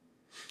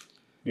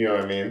 You know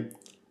what I mean?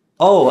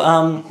 Oh,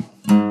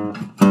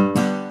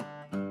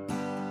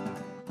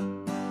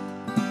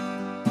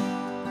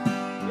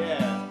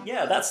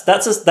 yeah, that's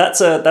a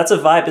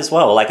vibe as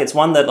well. Like it's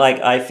one that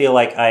like I feel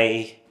like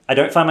I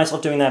don't find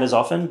myself doing that as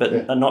often,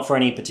 but not for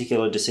any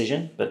particular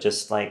decision, but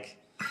just like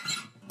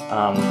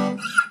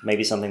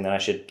maybe something that I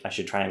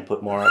should try and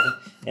put more of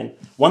in.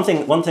 One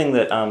thing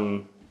that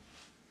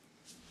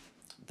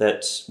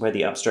that where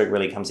the upstroke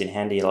really comes in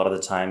handy a lot of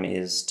the time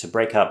is to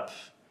break up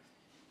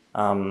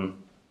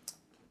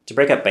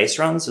bass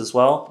runs as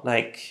well.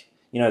 Like,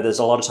 you know, there's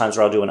a lot of times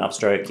where I'll do an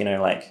upstroke, you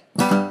know, like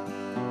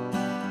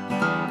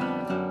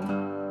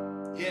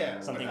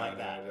something like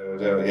that.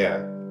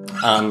 Yeah.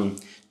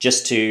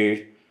 Just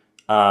to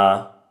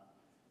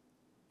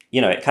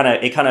you know, it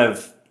kind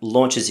of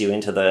launches you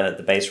into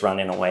the bass run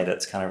in a way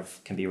that's kind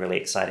of can be really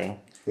exciting.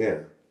 Yeah.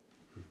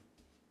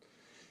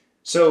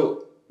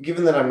 So,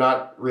 given that I'm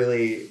not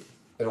really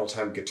an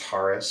all-time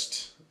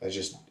guitarist, I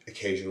just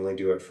occasionally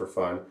do it for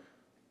fun,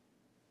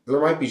 there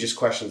might be just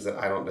questions that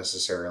I don't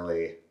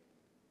necessarily,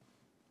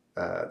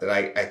 that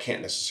I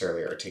can't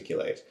necessarily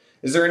articulate.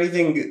 Is there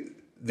anything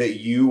that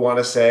you want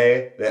to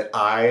say that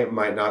I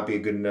might not be a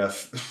good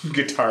enough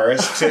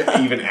guitarist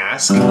to even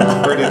ask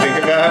or to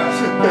think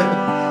about?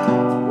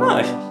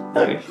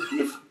 No,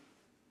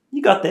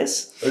 you got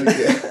this.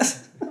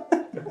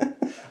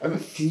 I mean,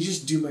 can you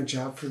just do my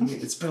job for me?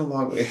 It's been a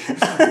long week.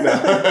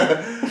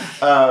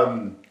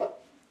 No.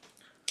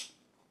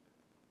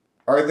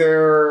 Are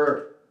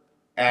there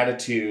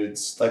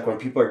attitudes, like when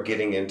people are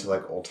getting into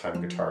like old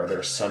time guitar, are there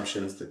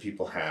assumptions that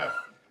people have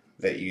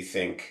that you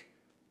think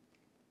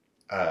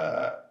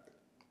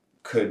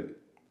could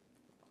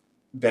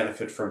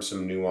benefit from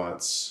some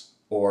nuance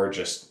or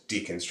just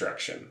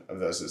deconstruction of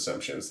those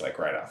assumptions, like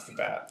right off the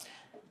bat?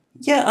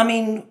 Yeah, I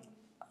mean,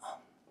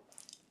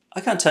 I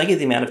can't tell you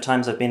the amount of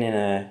times I've been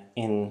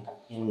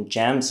in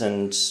jams,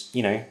 and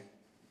you know,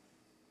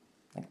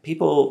 like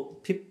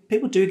people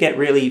do get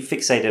really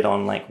fixated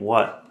on like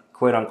what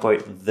quote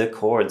unquote the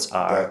chords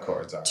are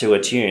to a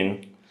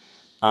tune,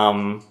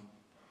 in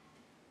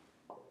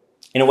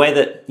a way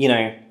that, you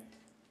know,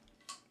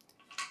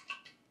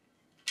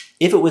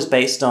 if it was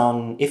based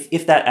on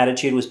if that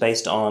attitude was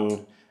based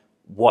on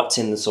what's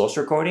in the source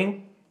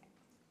recording,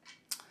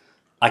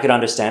 I could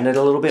understand it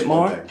a little bit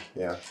more. Thing.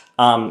 Yeah.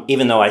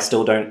 Even though I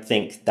still don't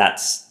think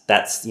that's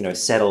you know,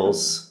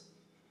 settles,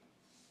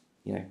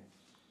 you know,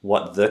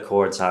 what the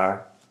chords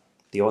are,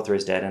 the author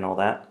is dead and all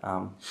that.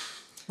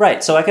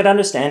 Right. So I could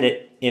understand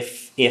it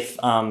if you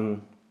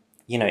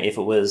know, if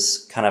it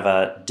was kind of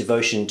a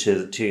devotion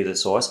to the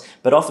source,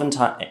 but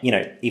oftentimes, you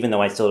know, even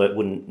though I still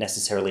wouldn't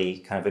necessarily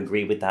kind of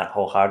agree with that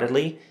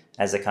wholeheartedly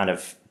as a kind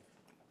of,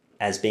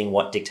 as being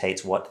what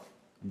dictates what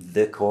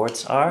the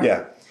chords are.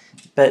 Yeah.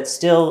 But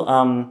still,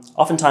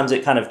 oftentimes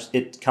it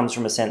comes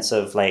from a sense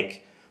of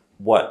like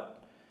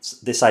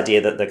this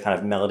idea that the kind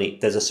of melody,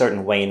 there's a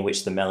certain way in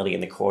which the melody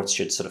and the chords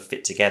should sort of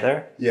fit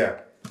together. Yeah.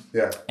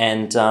 Yeah.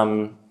 And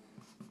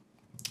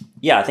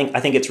yeah, I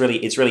think it's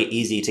really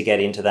easy to get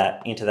into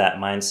that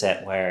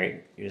mindset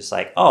where you're just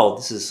like, oh,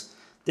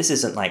 this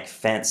isn't like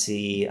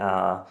fancy,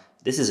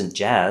 this isn't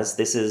jazz,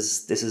 this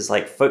is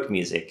like folk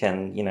music,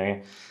 and you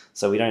know,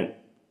 so we don't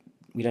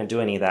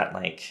do any of that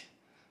like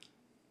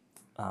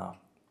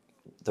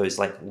those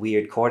like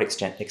weird chord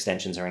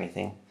extensions or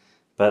anything.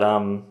 But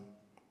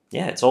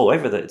yeah, it's all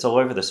over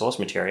the source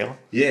material.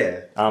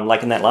 Yeah.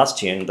 Like in that last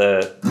tune,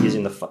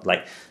 using the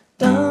like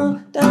da,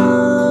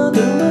 da, da, da,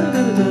 da,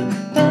 da,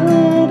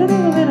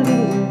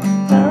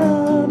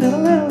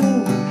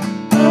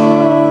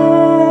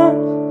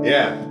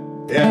 yeah.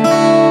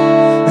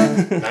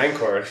 9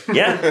 chord.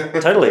 Yeah,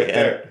 totally.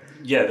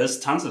 Yeah, there's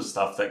tons of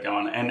stuff that go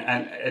on, and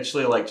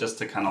actually, like, just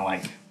to kind of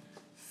like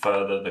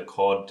further the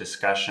chord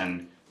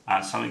discussion,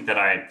 something that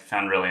I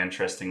found really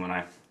interesting when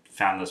I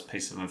found this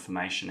piece of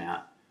information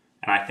out,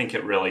 and I think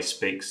it really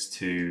speaks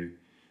to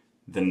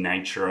the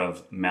nature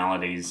of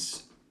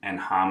melodies and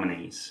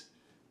harmonies,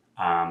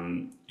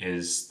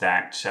 is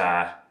that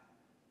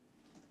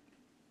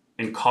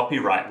in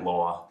copyright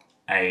law,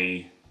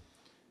 a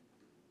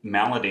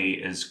melody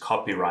is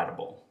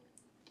copyrightable,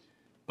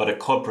 but a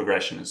chord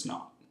progression is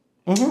not.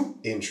 Mm-hmm.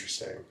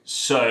 Interesting.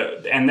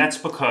 So, and that's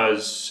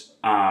because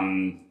a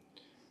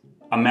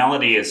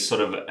melody is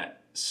sort of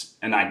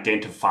an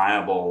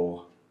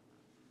identifiable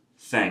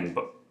thing,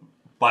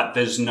 but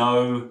there's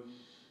no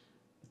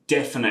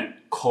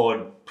definite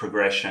chord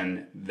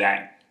progression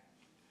that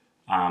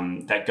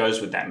that goes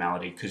with that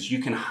melody, because you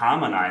can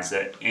harmonize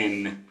it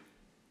in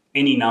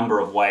any number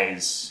of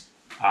ways,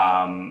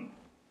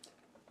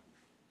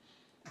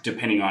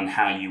 depending on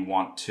how you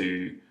want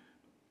to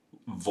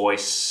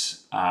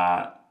voice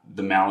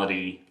the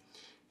melody.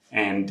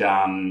 And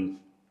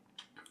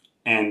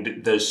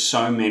there's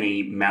so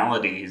many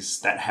melodies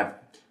that have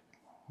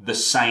the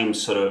same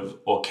sort of,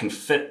 or can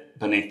fit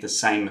beneath the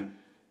same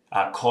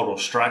chordal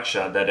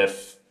structure, that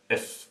if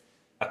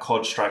a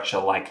chord structure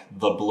like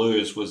the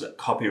blues was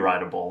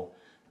copyrightable,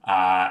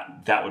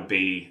 that would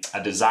be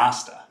a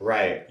disaster.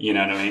 Right. You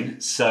know what I mean?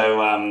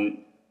 So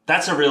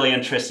that's a really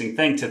interesting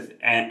thing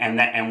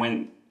and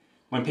when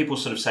people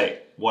sort of say,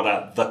 what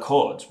are the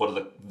chords? What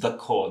are the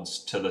chords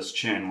to this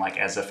tune? Like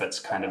as if it's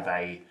kind of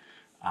a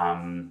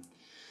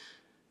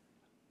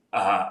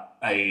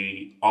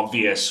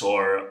obvious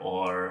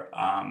or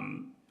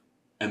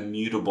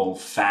immutable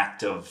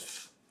fact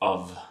of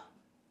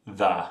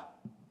the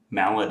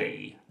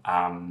melody.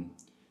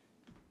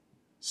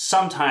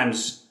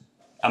 Sometimes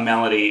a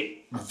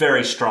melody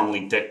very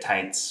strongly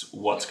dictates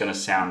what's going to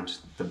sound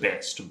the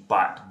best,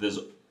 but there's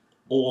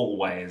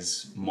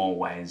always more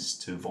ways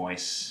to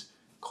voice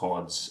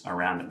chords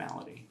around a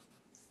melody.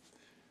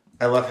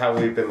 I love how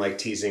we've been like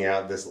teasing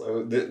out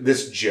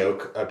this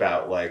joke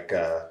about like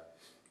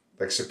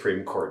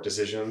Supreme Court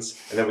decisions,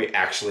 and then we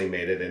actually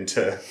made it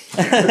into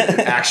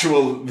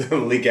actual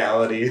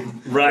legality,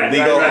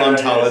 legal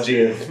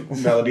ontology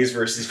of melodies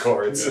versus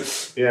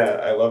chords. Yeah,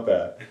 I love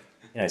that.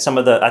 You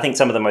know, I think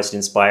some of the most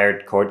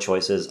inspired chord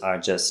choices are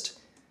just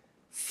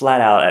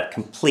flat out at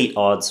complete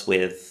odds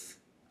with,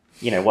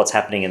 you know, what's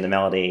happening in the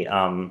melody.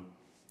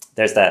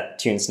 There's that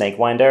tune Snake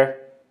Winder.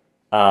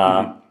 You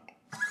want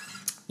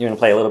to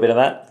play a little bit of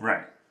that?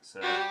 Right. So.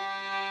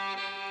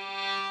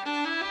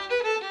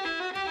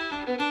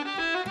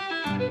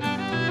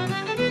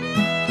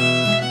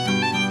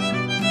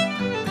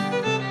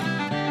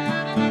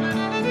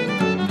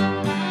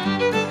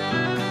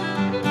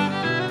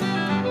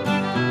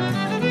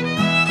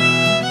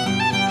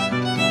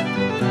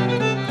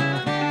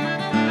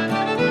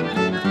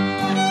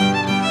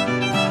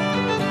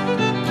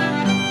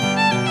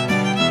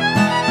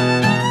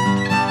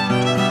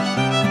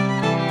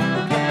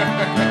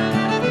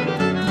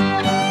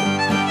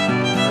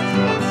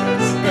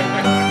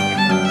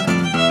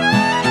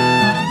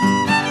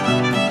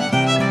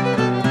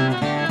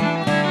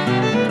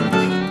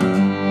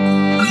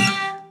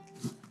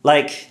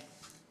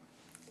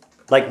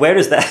 Like where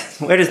does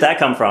that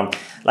come from?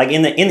 Like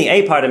in the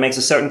A part, it makes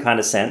a certain kind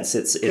of sense.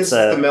 It's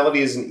the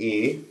melody is in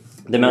E.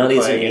 The melody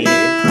is in E,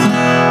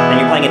 and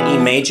you're playing an E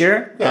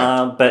major.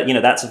 Yeah. But you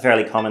know that's a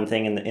fairly common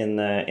thing in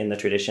the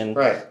tradition.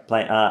 Right.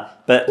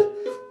 But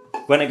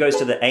when it goes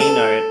to the A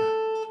note.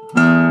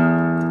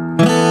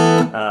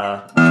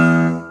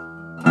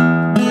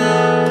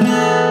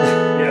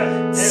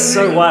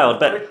 So wild,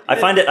 but I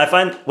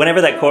find whenever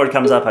that chord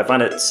comes up, I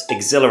find it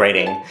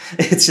exhilarating.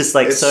 It's just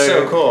like it's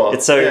so cool.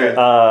 It's so.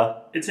 Yeah.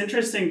 It's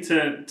interesting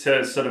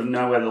to sort of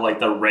know whether like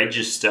the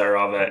register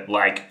of it,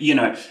 like, you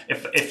know,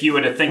 if you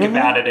were to think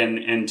about it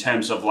in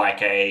terms of like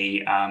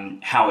a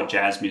how a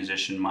jazz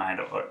musician might,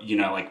 or you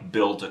know, like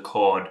build a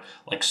chord,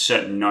 like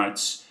certain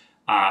notes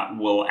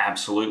will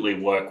absolutely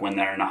work when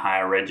they're in a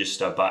higher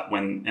register, but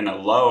when in a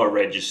lower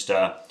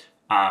register.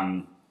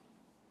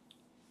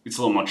 It's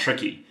a little more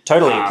tricky.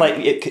 Totally.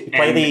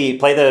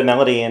 Play the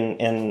melody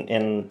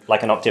in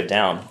like an octave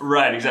down.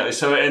 Right, exactly.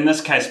 So in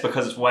this case,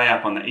 because it's way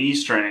up on the E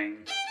string,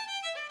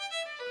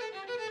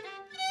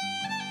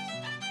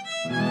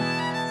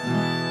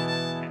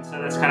 and so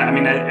that's kind of, I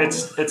mean,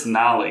 it's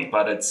gnarly,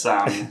 but it's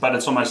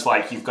almost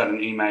like you've got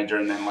an E major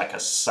and then like a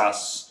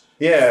sus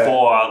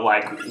for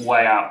like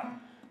way up,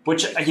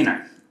 which, you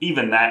know,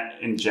 even that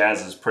in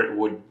jazz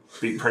would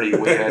be pretty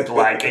weird,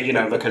 like, you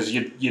know, because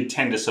you'd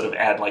tend to sort of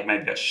add like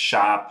maybe a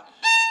sharp,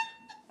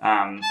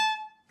 right.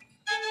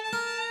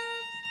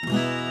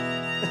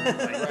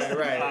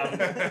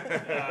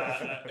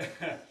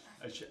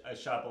 a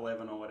sharp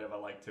 11 or whatever,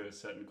 like to a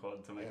certain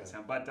chord to make it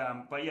sound. But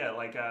yeah,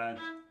 like.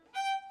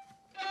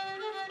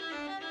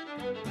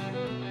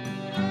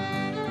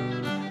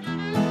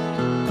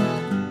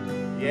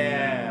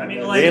 Yeah, I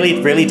mean, like,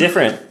 really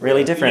different.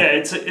 Yeah,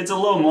 it's a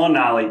little more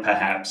gnarly,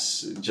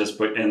 perhaps, just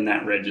in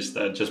that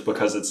register, just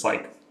because it's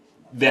like,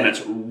 then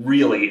it's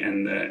really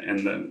in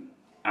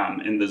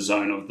the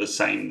zone of the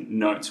same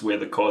notes where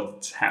the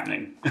chord's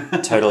happening.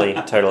 Totally.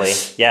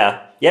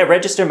 Yeah.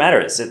 Register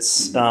matters.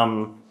 It's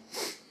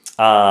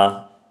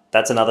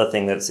that's another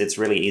thing it's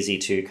really easy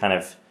to kind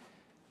of,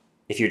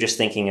 if you're just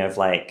thinking of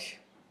like,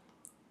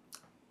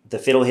 the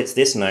fiddle hits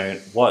this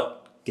note,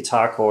 what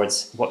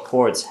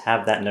chords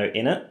have that note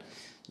in it,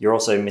 you're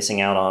also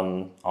missing out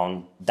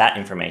on that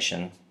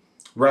information.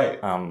 Right.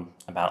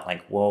 About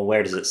like, well,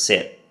 where does it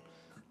sit?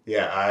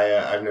 Yeah,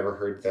 I've never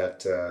heard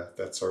that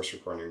source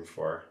recording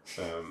before.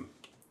 I've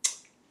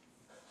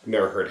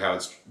never heard how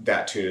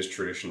that tune is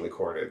traditionally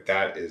chorded.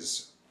 That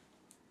is...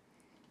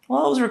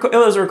 Well, it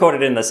was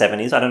recorded in the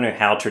 70s. I don't know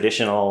how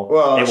traditional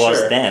it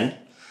was then.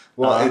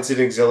 Well, it's an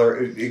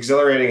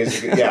exhilarating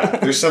is a good, yeah.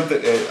 There's something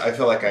I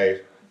feel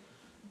like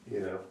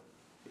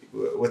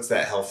what's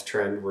that health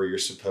trend where you're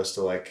supposed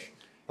to like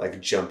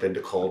jump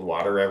into cold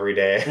water every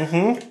day?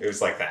 It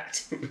was like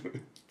that.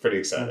 Pretty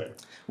exciting.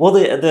 Well,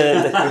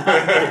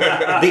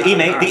 the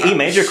E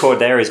major chord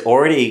there is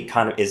already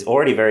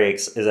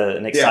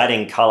an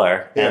exciting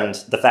color, and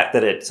the fact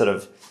that it sort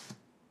of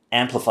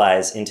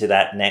amplifies into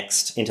that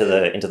into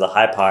the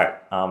high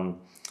part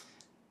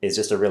is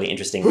just a really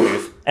interesting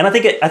move. And I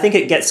think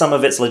it gets some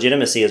of its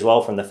legitimacy as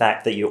well from the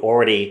fact that you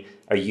already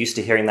are used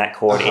to hearing that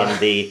chord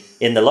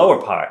in the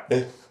lower part.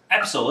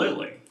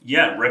 Absolutely.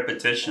 Yeah,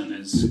 repetition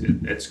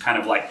it's kind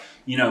of like,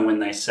 when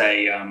they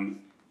say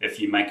if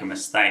you make a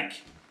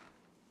mistake,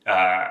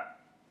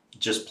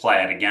 just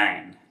play it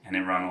again, and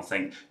everyone will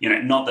think,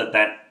 not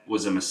that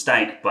was a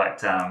mistake,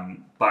 but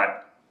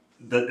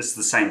it's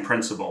the same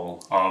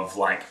principle of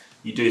like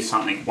you do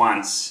something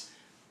once,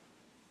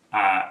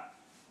 that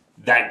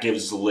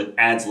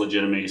adds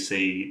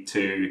legitimacy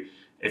to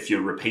if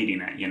you're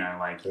repeating it,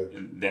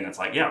 then it's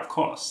like, yeah, of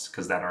course,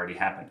 because that already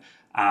happened.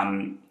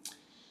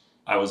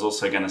 I was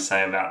also going to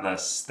say about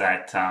this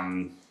that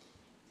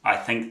I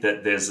think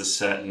that there's a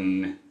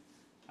certain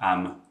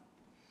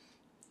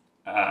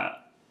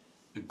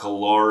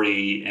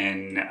glory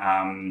in,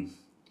 and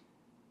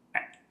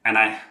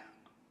I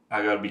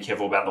got to be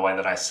careful about the way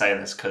that I say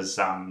this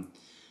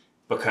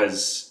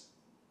because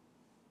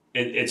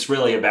it's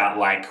really about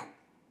like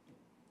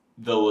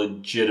the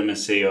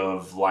legitimacy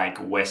of like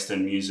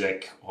Western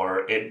music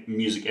or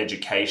music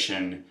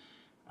education,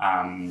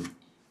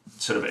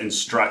 sort of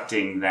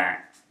instructing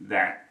that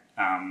there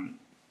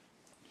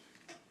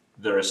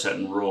are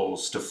certain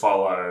rules to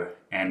follow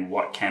and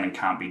what can and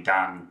can't be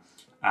done.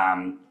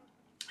 And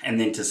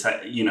then to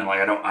say,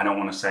 I don't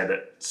want to say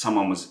that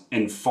someone was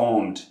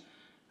informed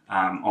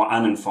or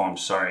uninformed,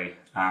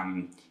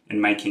 in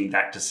making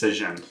that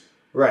decision.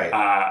 Right.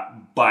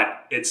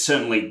 But it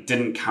certainly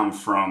didn't come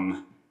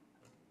from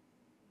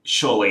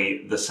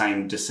surely the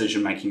same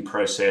decision-making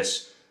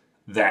process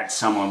that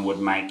someone would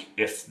make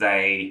if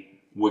they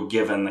were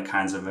given the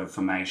kinds of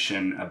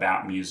information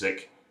about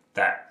music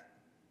that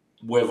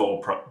we've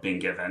all been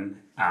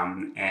given,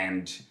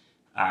 like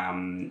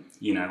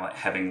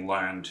having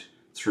learned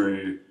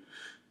through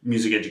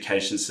music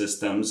education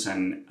systems,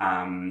 and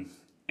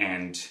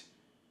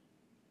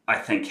I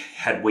think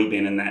had we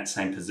been in that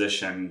same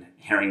position,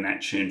 hearing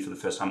that tune for the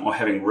first time or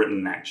having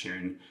written that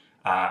tune,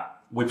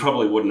 we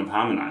probably wouldn't have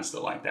harmonized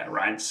it like that,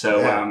 right? So,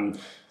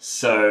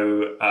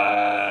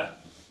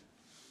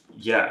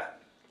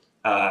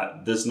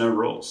 there's no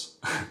rules.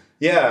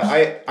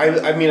 Yeah,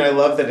 I mean, I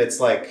love that it's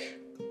like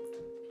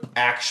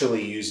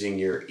actually using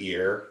your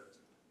ear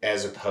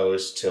as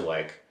opposed to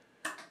like,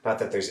 not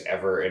that there's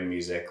ever in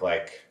music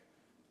like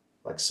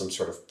some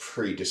sort of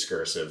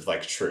pre-discursive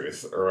like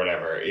truth or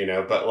whatever,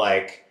 but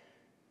like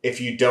if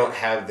you don't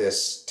have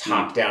this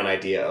top-down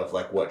idea of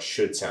like what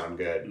should sound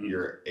good,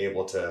 you're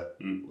able to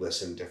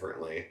listen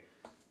differently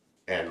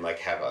and like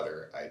have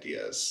other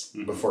ideas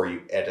before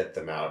you edit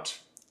them out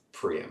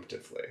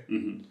preemptively.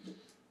 And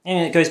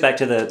it goes back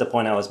to the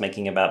point I was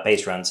making about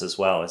bass runs as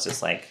well. It's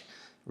just like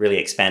really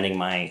expanding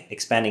my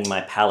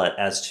palette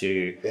as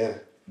to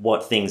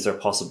what things are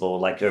possible,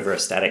 like over a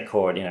static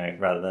chord,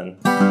 rather than.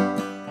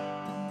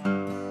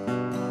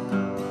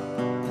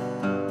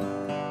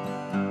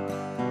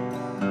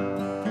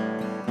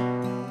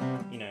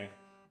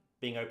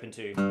 Being open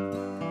to.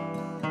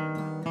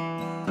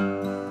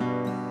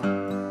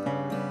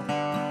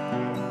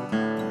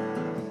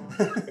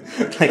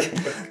 Like,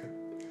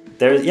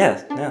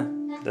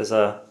 there's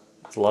a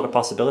lot of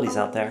possibilities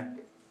out there.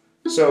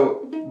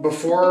 So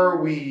before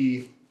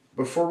we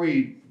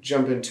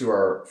jump into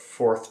our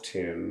fourth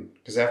tune,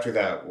 because after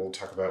that we'll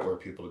talk about where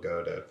people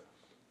go to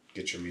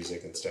get your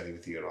music and study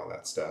with you and all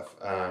that stuff,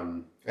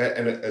 and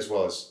as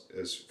well as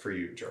for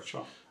you, George.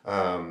 Sure.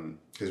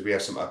 Because we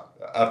have some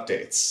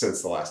updates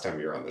since the last time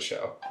you were on the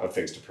show of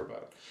things to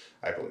promote,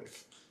 I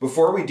believe.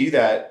 Before we do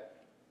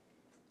that,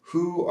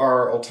 who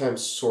are all-time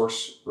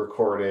source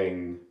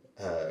recording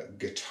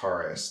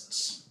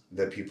guitarists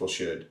that people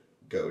should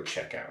go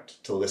check out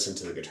to listen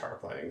to the guitar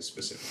playing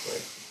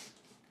specifically?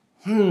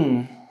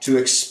 To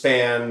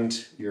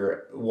expand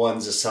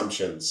one's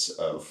assumptions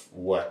of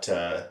what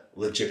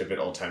legitimate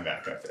old-time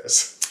backup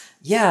is.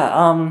 Yeah,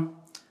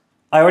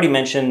 I already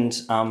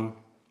mentioned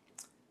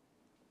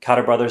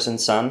Carter Brothers and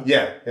Son.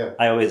 Yeah.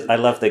 I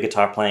love the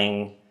guitar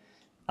playing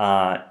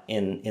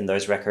in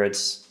those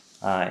records.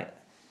 I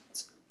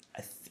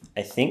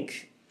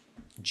think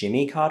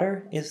Jimmy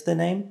Carter is the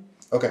name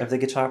of the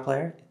guitar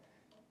player.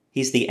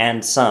 He's the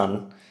and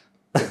son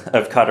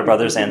of Carter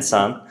Brothers and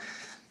Son.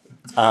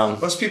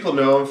 Most people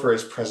know him for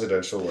his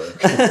presidential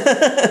work.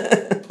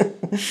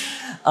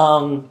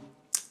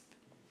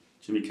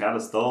 Jimmy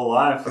Carter's still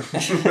alive.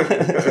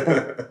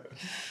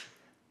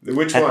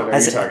 Which one are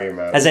you talking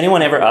about? Has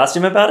anyone ever asked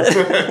him about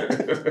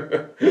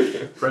it?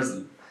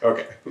 President.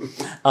 Okay.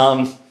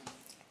 I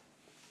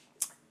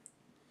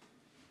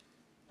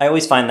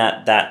always find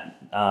that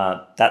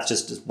that's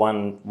just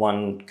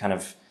one kind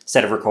of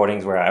set of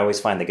recordings where I always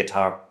find the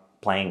guitar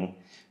playing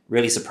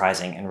really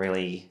surprising and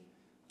really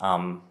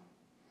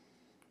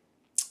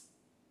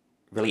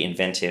really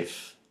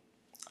inventive.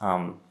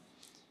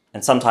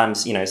 And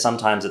sometimes,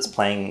 sometimes it's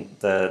playing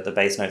the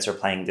bass notes are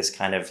playing this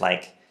kind of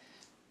like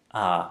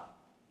are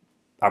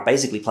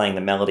basically playing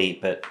the melody,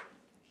 but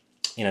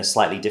in a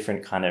slightly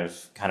different kind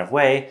of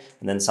way.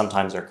 And then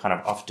sometimes they're kind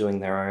of off doing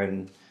their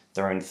own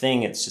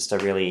thing. It's just a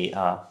really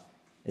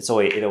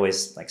it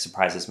always like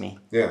surprises me.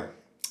 Yeah.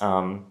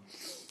 And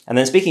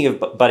then speaking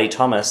of Buddy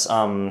Thomas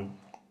and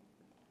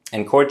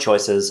chord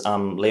choices,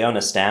 Leona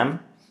Stamm,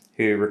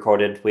 who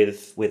recorded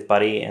with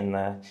Buddy in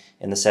the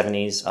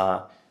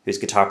 70s, whose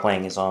guitar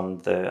playing is on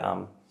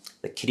the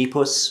Kitty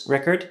Puss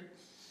record.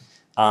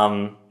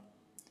 Some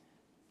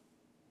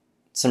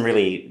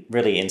really,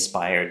 really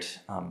inspired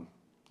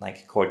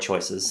like chord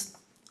choices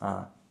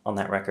on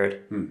that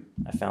record.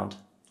 I found.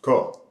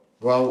 Cool.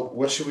 Well,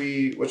 what should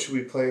we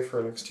play for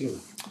our next tune?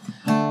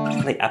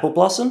 Like Apple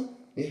Blossom?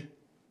 Yeah.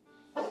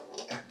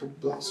 Apple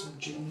Blossom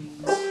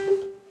Jeans.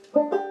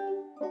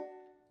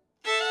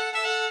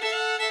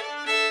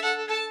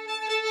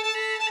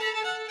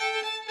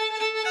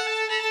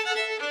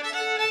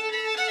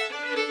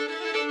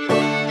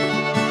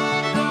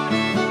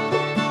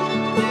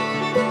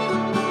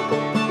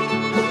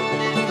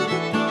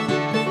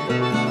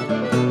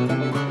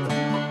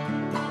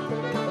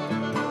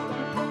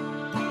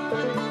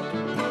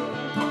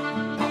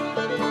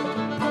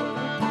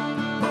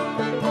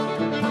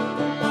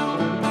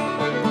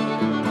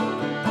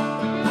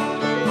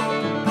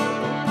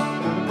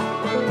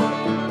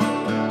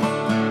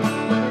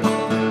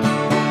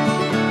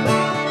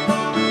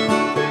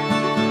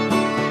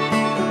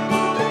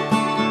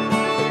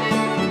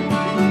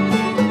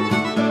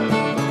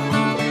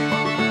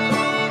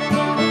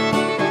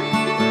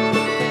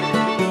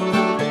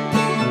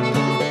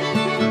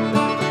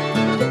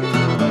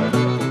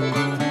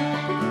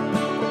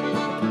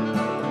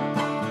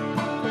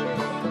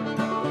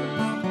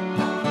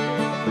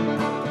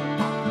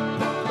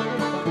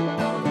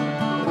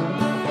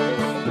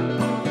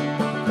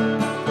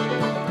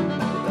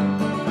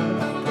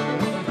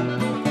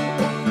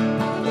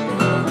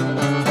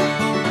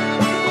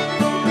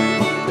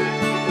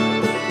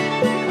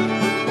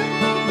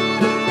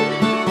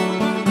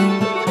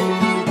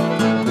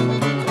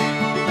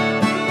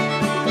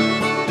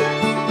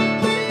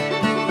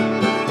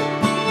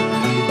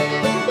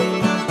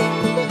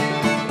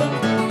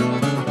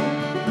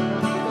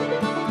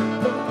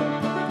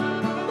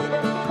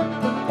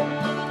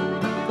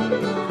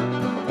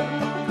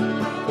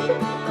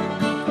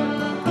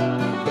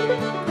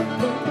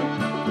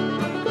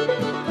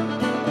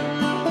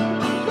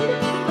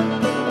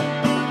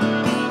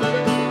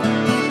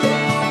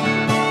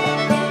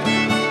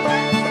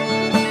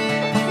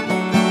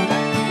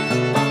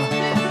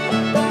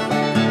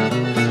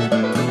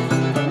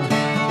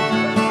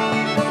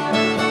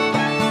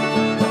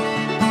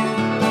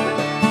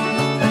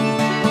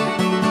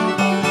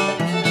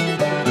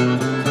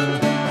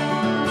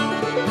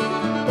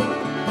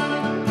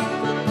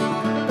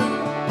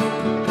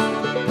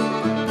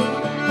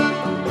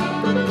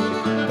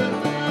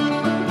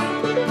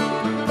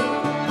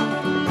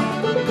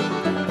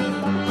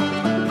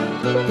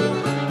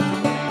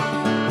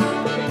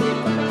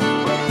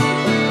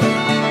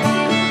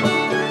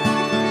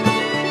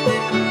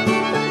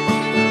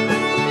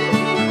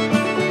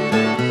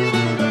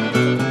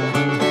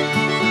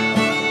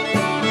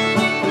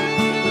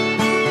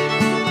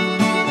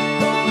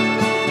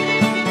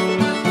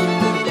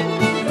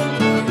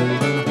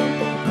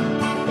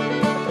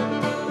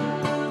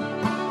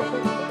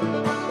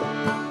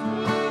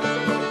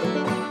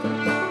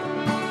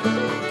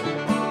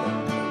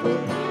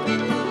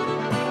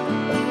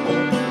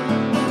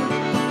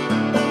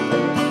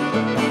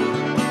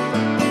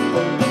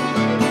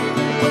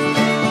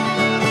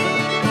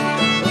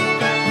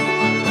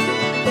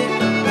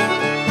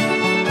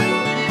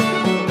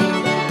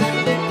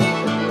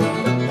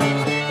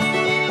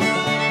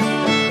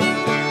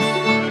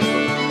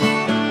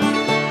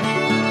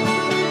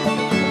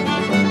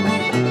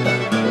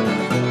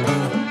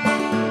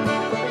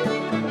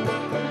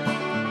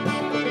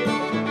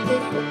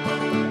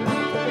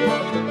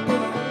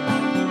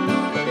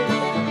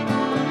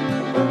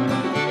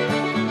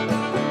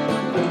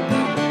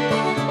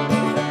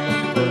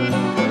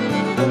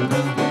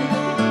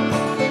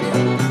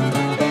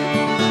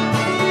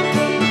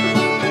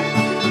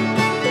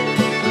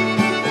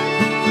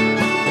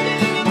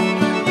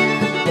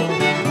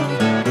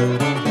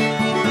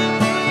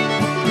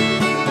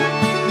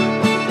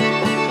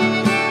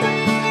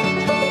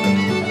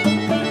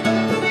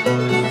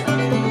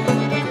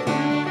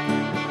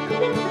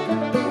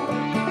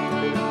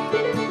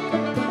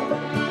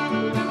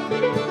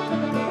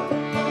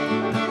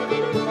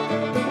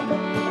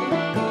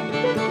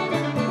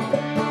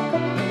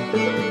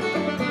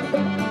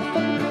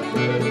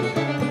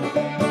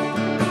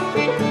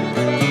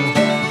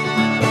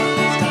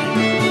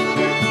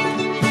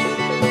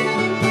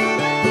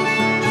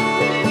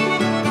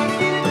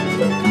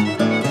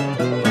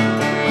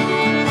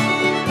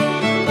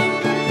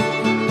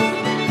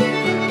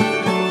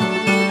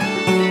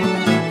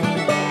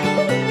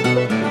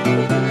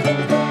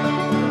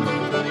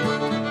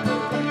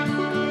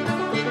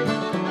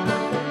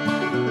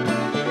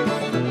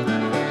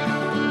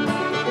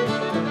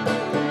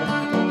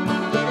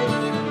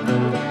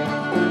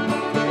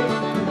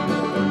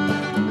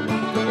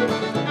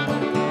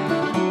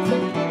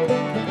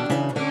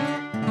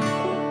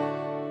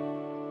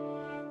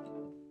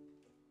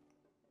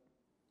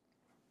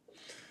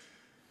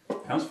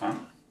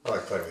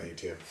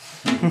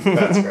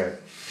 That's great.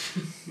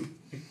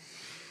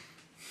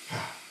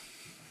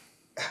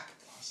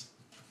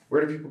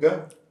 Where do people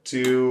go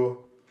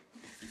to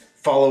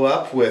follow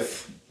up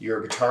with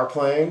your guitar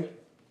playing,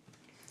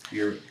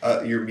 your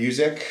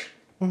music,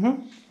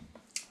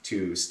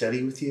 to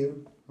study with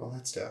you, all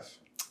that stuff?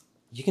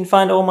 You can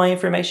find all my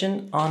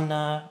information on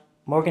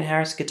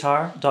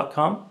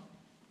morganharrisguitar.com,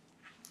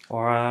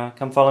 or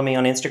come follow me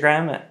on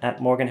Instagram at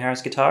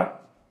morganharrisguitar.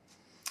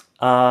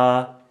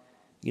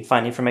 You can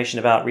find information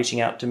about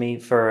reaching out to me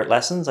for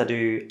lessons. I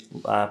do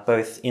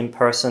both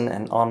in-person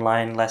and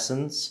online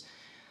lessons,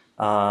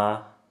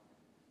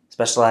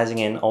 specializing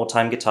in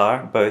old-time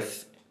guitar,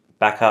 both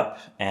backup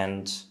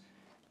and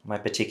my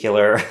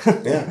particular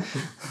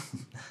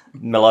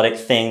melodic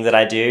thing that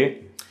I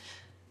do.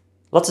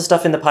 Lots of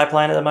stuff in the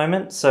pipeline at the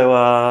moment.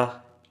 So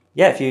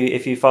if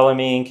you follow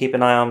me and keep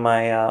an eye on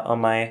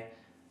my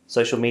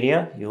social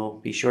media, you'll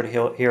be sure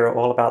to hear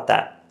all about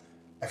that.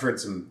 I've heard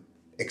some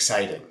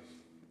exciting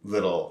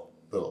little.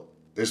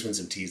 There's been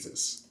some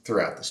teases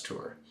throughout this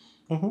tour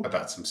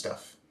about some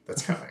stuff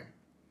that's coming.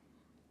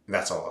 And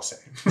that's all I'll say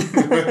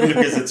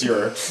because it's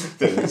your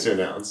thing to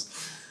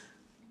announce.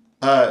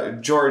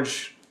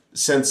 George,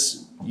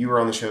 since you were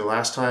on the show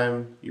last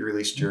time, you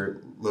released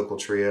your Local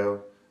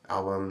Trio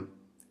album.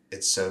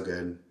 It's so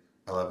good.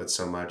 I love it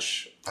so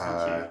much.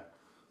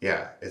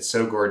 Yeah, it's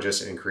so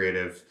gorgeous and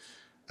creative,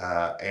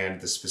 and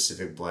the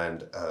specific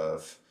blend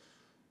of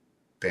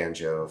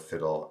banjo,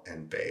 fiddle,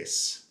 and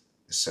bass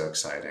is so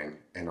exciting,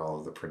 and all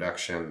of the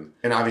production.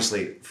 And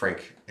obviously,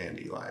 Frank and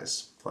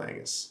Eli's playing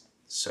is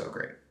so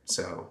great.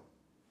 So,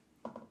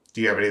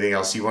 do you have anything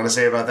else you want to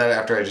say about that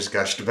after I just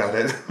gushed about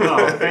it?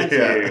 Oh, thank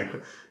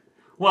you.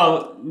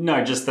 Well,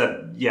 no, just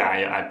that,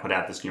 I put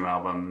out this new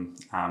album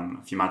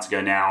a few months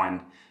ago now,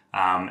 and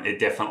it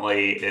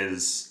definitely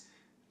is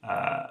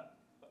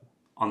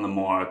on the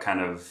more kind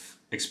of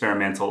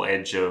experimental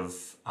edge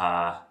of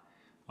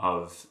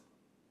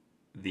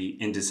the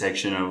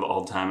intersection of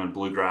old time and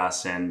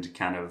bluegrass and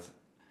kind of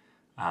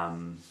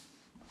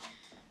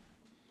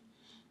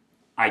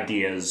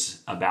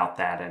ideas about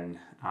that, and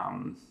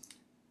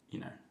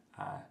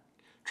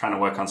trying to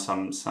work on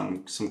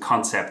some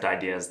concept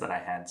ideas that I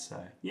had.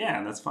 So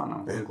yeah, that's fun.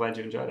 I'm glad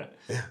you enjoyed it.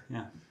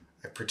 Yeah.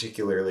 I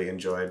particularly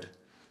enjoyed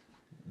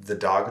the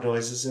dog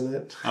noises in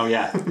it. Oh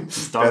yeah,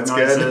 there's dog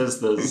noises.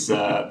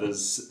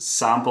 There's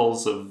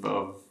samples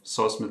of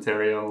source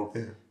material.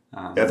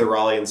 Yeah, the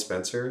Raleigh and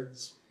Spencer.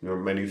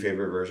 My new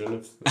favorite version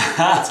of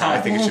that's how I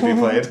think it should be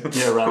played.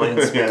 Yeah, Raleigh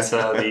and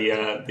Spencer,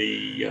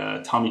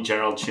 the Tommy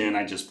Gerald tune.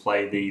 I just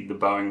played the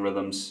bowing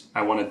rhythms.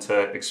 I wanted to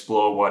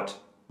explore what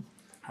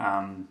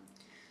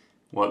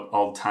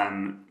old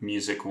time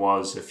music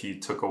was if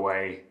you took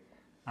away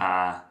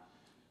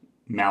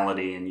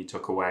melody and you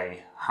took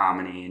away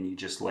harmony and you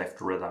just left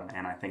rhythm.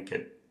 And I think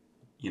it,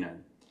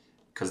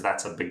 because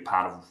that's a big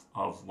part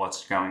of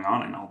what's going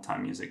on in old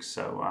time music.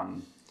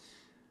 So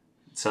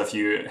so if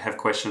you have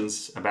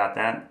questions about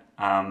that,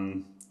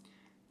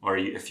 or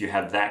if you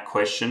have that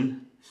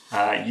question,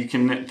 you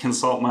can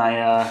consult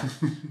my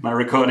my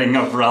recording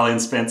of Raleigh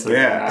and Spencer.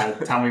 Yeah.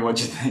 Tell me what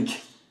you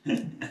think.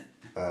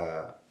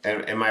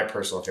 And my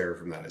personal favorite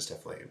from that is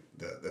definitely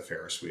the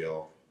Ferris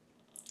wheel.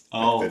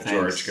 Oh, the thanks.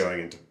 George going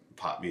into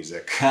pop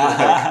music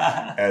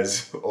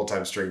as old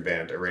time string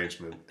band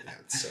arrangement. Yeah,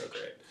 it's so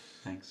great.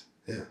 Thanks.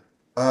 Yeah.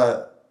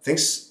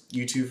 Thanks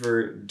you two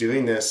for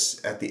doing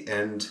this at the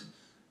end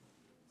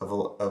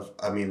of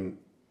I mean,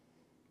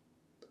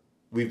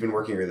 we've been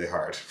working really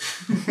hard,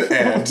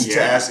 and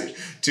to ask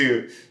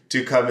you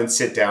to come and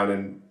sit down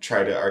and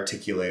try to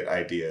articulate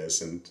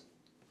ideas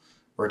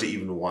or to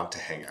even want to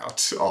hang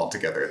out all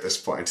together at this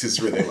point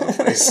is really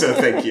lovely. So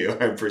thank you.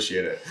 I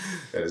appreciate it.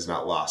 That is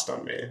not lost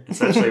on me.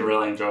 It's actually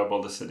really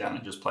enjoyable to sit down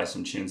and just play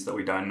some tunes that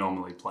we don't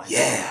normally play.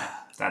 Yeah.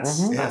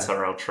 That's a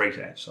real treat,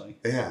 actually.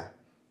 Yeah.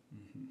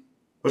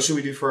 What should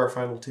we do for our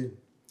final tune?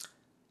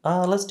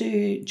 Let's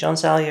do John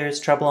Salyer's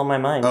Trouble on My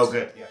Mind. Oh,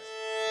 good. Yes.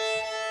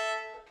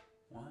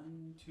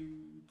 1, 2,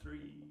 3.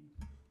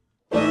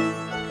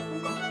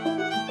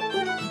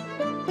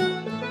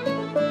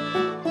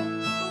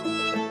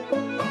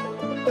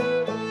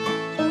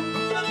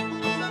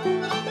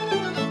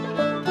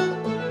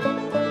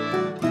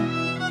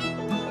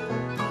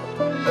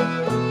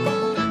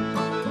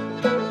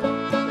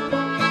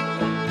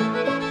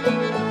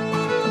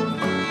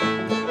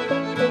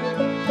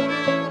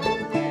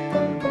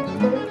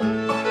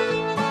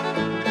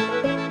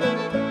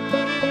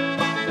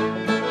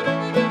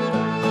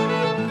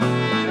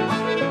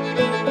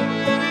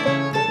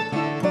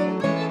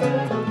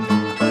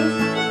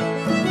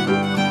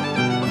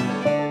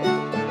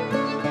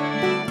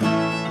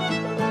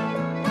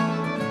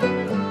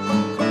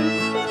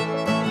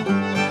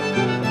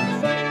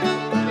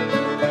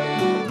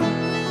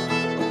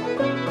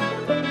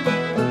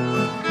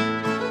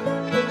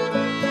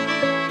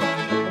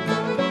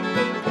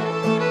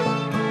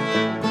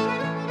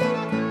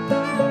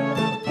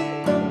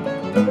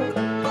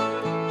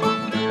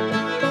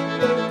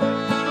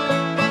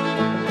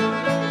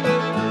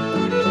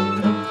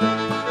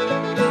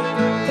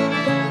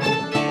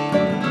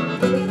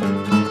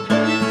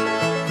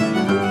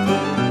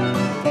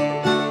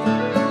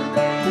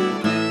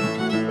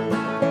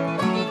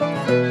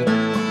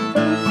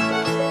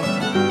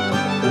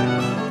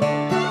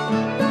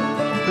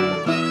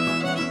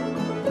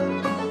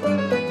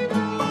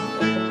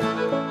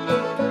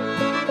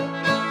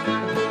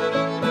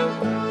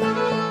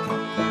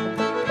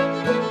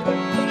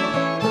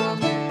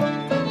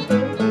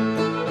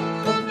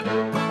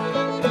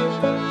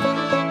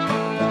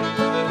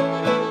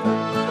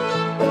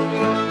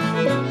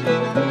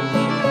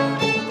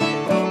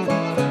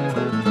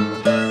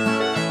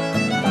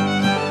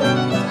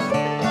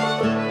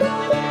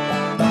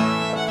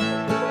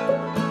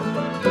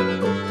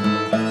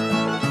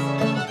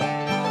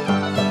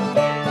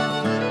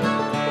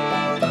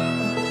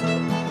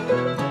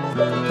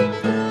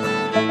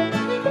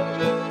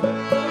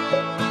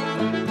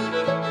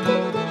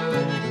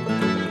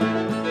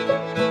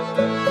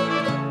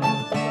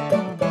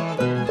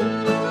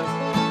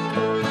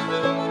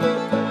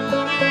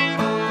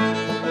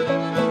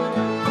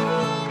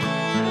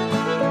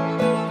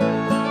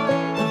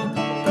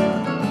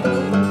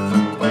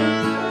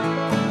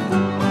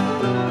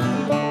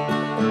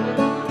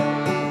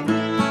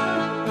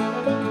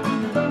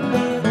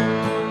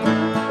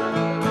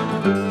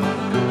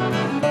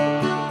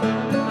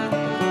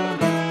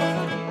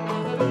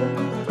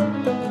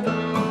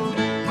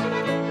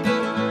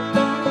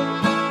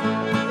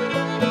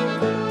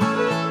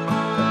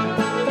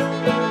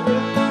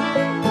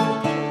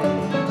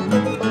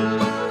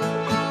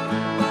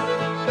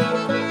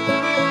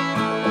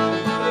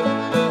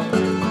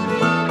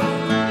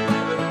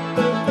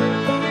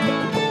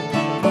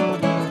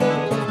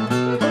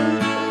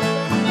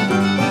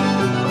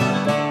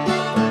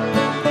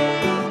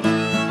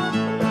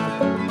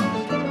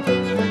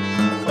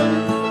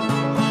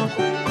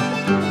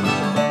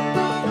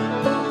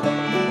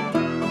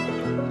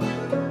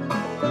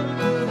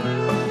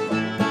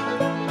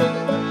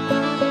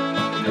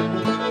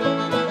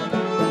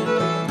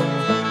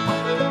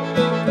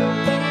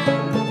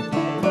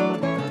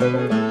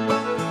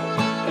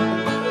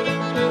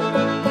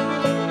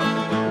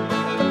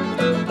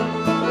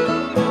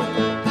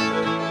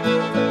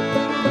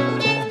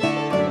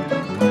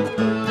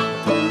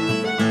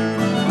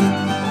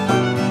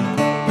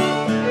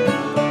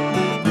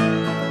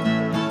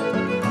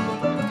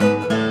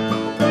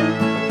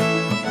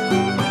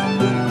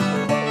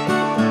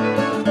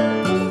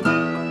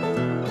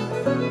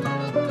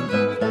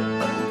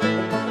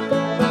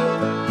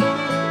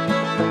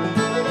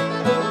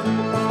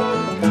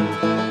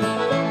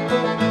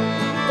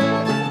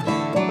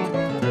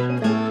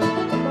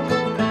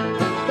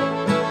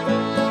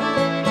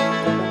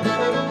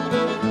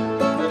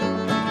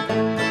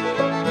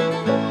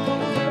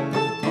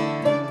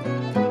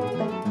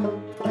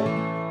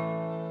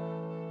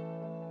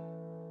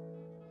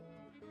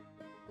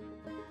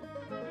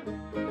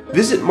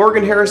 Visit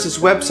Morgan Harris's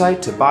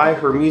website to buy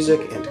her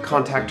music and to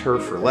contact her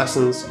for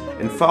lessons,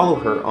 and follow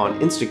her on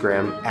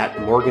Instagram at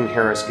Morgan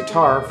Harris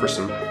Guitar for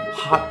some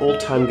hot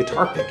old-time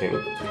guitar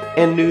picking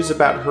and news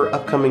about her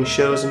upcoming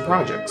shows and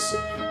projects.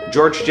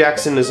 George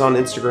Jackson is on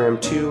Instagram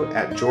too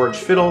at George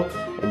Fiddle,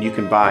 and you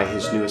can buy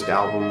his newest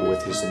album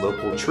with his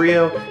local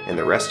trio and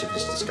the rest of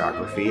his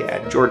discography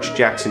at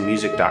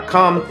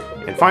georgejacksonmusic.com.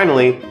 And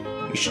finally,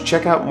 you should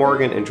check out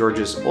Morgan and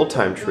George's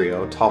old-time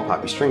trio, Tall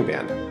Poppy String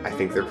Band. I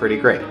think they're pretty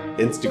great.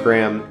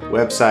 Instagram,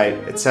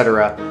 website,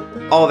 etc.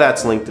 All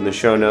that's linked in the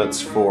show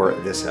notes for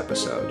this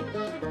episode.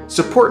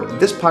 Support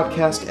this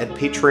podcast at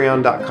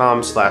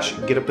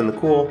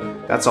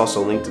patreon.com/getupinthecool. That's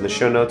also linked in the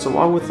show notes,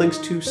 along with links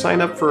to sign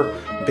up for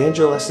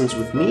banjo lessons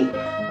with me,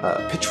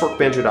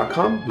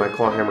 pitchforkbanjo.com, my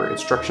clawhammer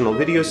instructional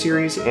video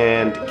series,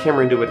 and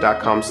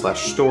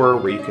CameronDewitt.com/store,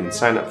 where you can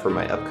sign up for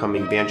my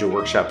upcoming banjo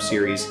workshop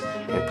series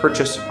and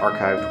purchase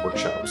archived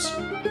workshops.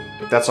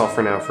 That's all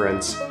for now,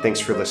 friends.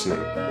 Thanks for listening.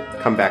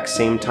 Come back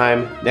same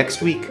time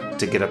next week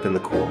to Get Up in the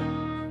Cool.